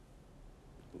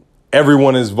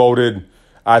 Everyone has voted.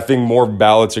 I think more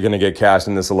ballots are going to get cast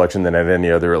in this election than at any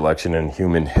other election in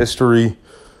human history.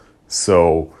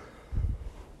 So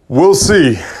we'll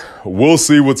see. We'll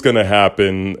see what's going to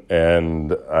happen.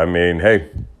 And I mean,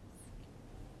 hey,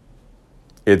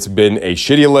 it's been a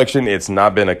shitty election. It's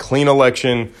not been a clean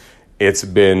election. It's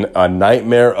been a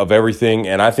nightmare of everything.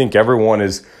 And I think everyone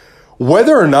is,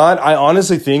 whether or not, I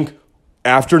honestly think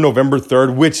after November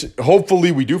 3rd, which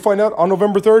hopefully we do find out on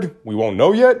November 3rd. We won't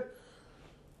know yet.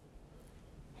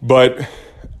 But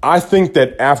I think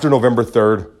that after November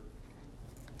 3rd,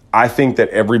 I think that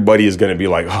everybody is going to be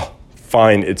like, oh,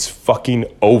 fine, it's fucking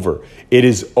over. It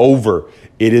is over.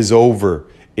 It is over.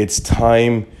 It's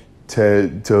time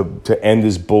to end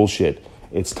this bullshit.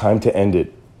 It's time to end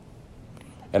it.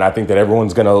 And I think that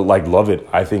everyone's going to love it.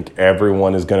 I think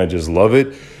everyone is going to just love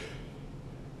it.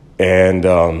 And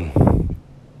I'm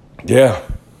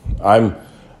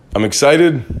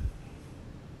excited.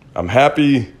 I'm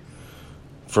happy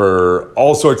for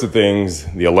all sorts of things.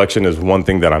 The election is one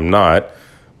thing that I'm not.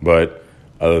 But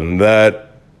other than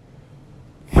that,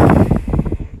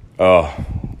 oh,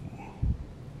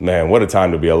 man, what a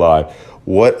time to be alive.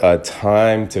 What a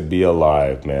time to be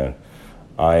alive, man.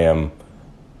 I'm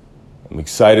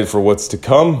excited for what's to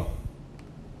come.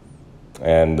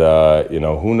 And,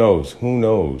 who knows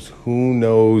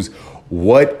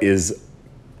what is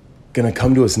going to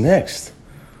come to us next?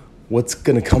 What's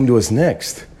going to come to us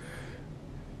next?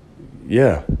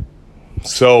 Yeah.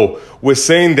 So with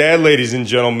saying that, ladies and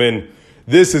gentlemen,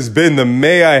 this has been the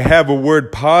May I Have a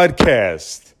Word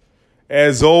podcast.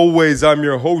 As always, I'm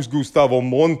your host, Gustavo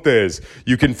Montes.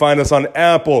 You can find us on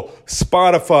Apple,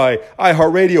 Spotify,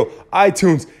 iHeartRadio,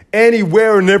 iTunes,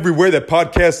 anywhere and everywhere that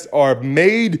podcasts are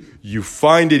made. You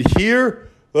find it here.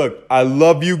 Look, I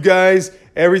love you guys.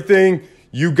 Everything.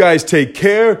 You guys take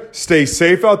care. Stay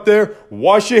safe out there.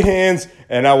 Wash your hands.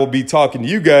 And I will be talking to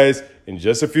you guys in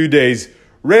just a few days.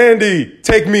 Randy,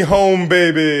 take me home,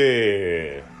 baby.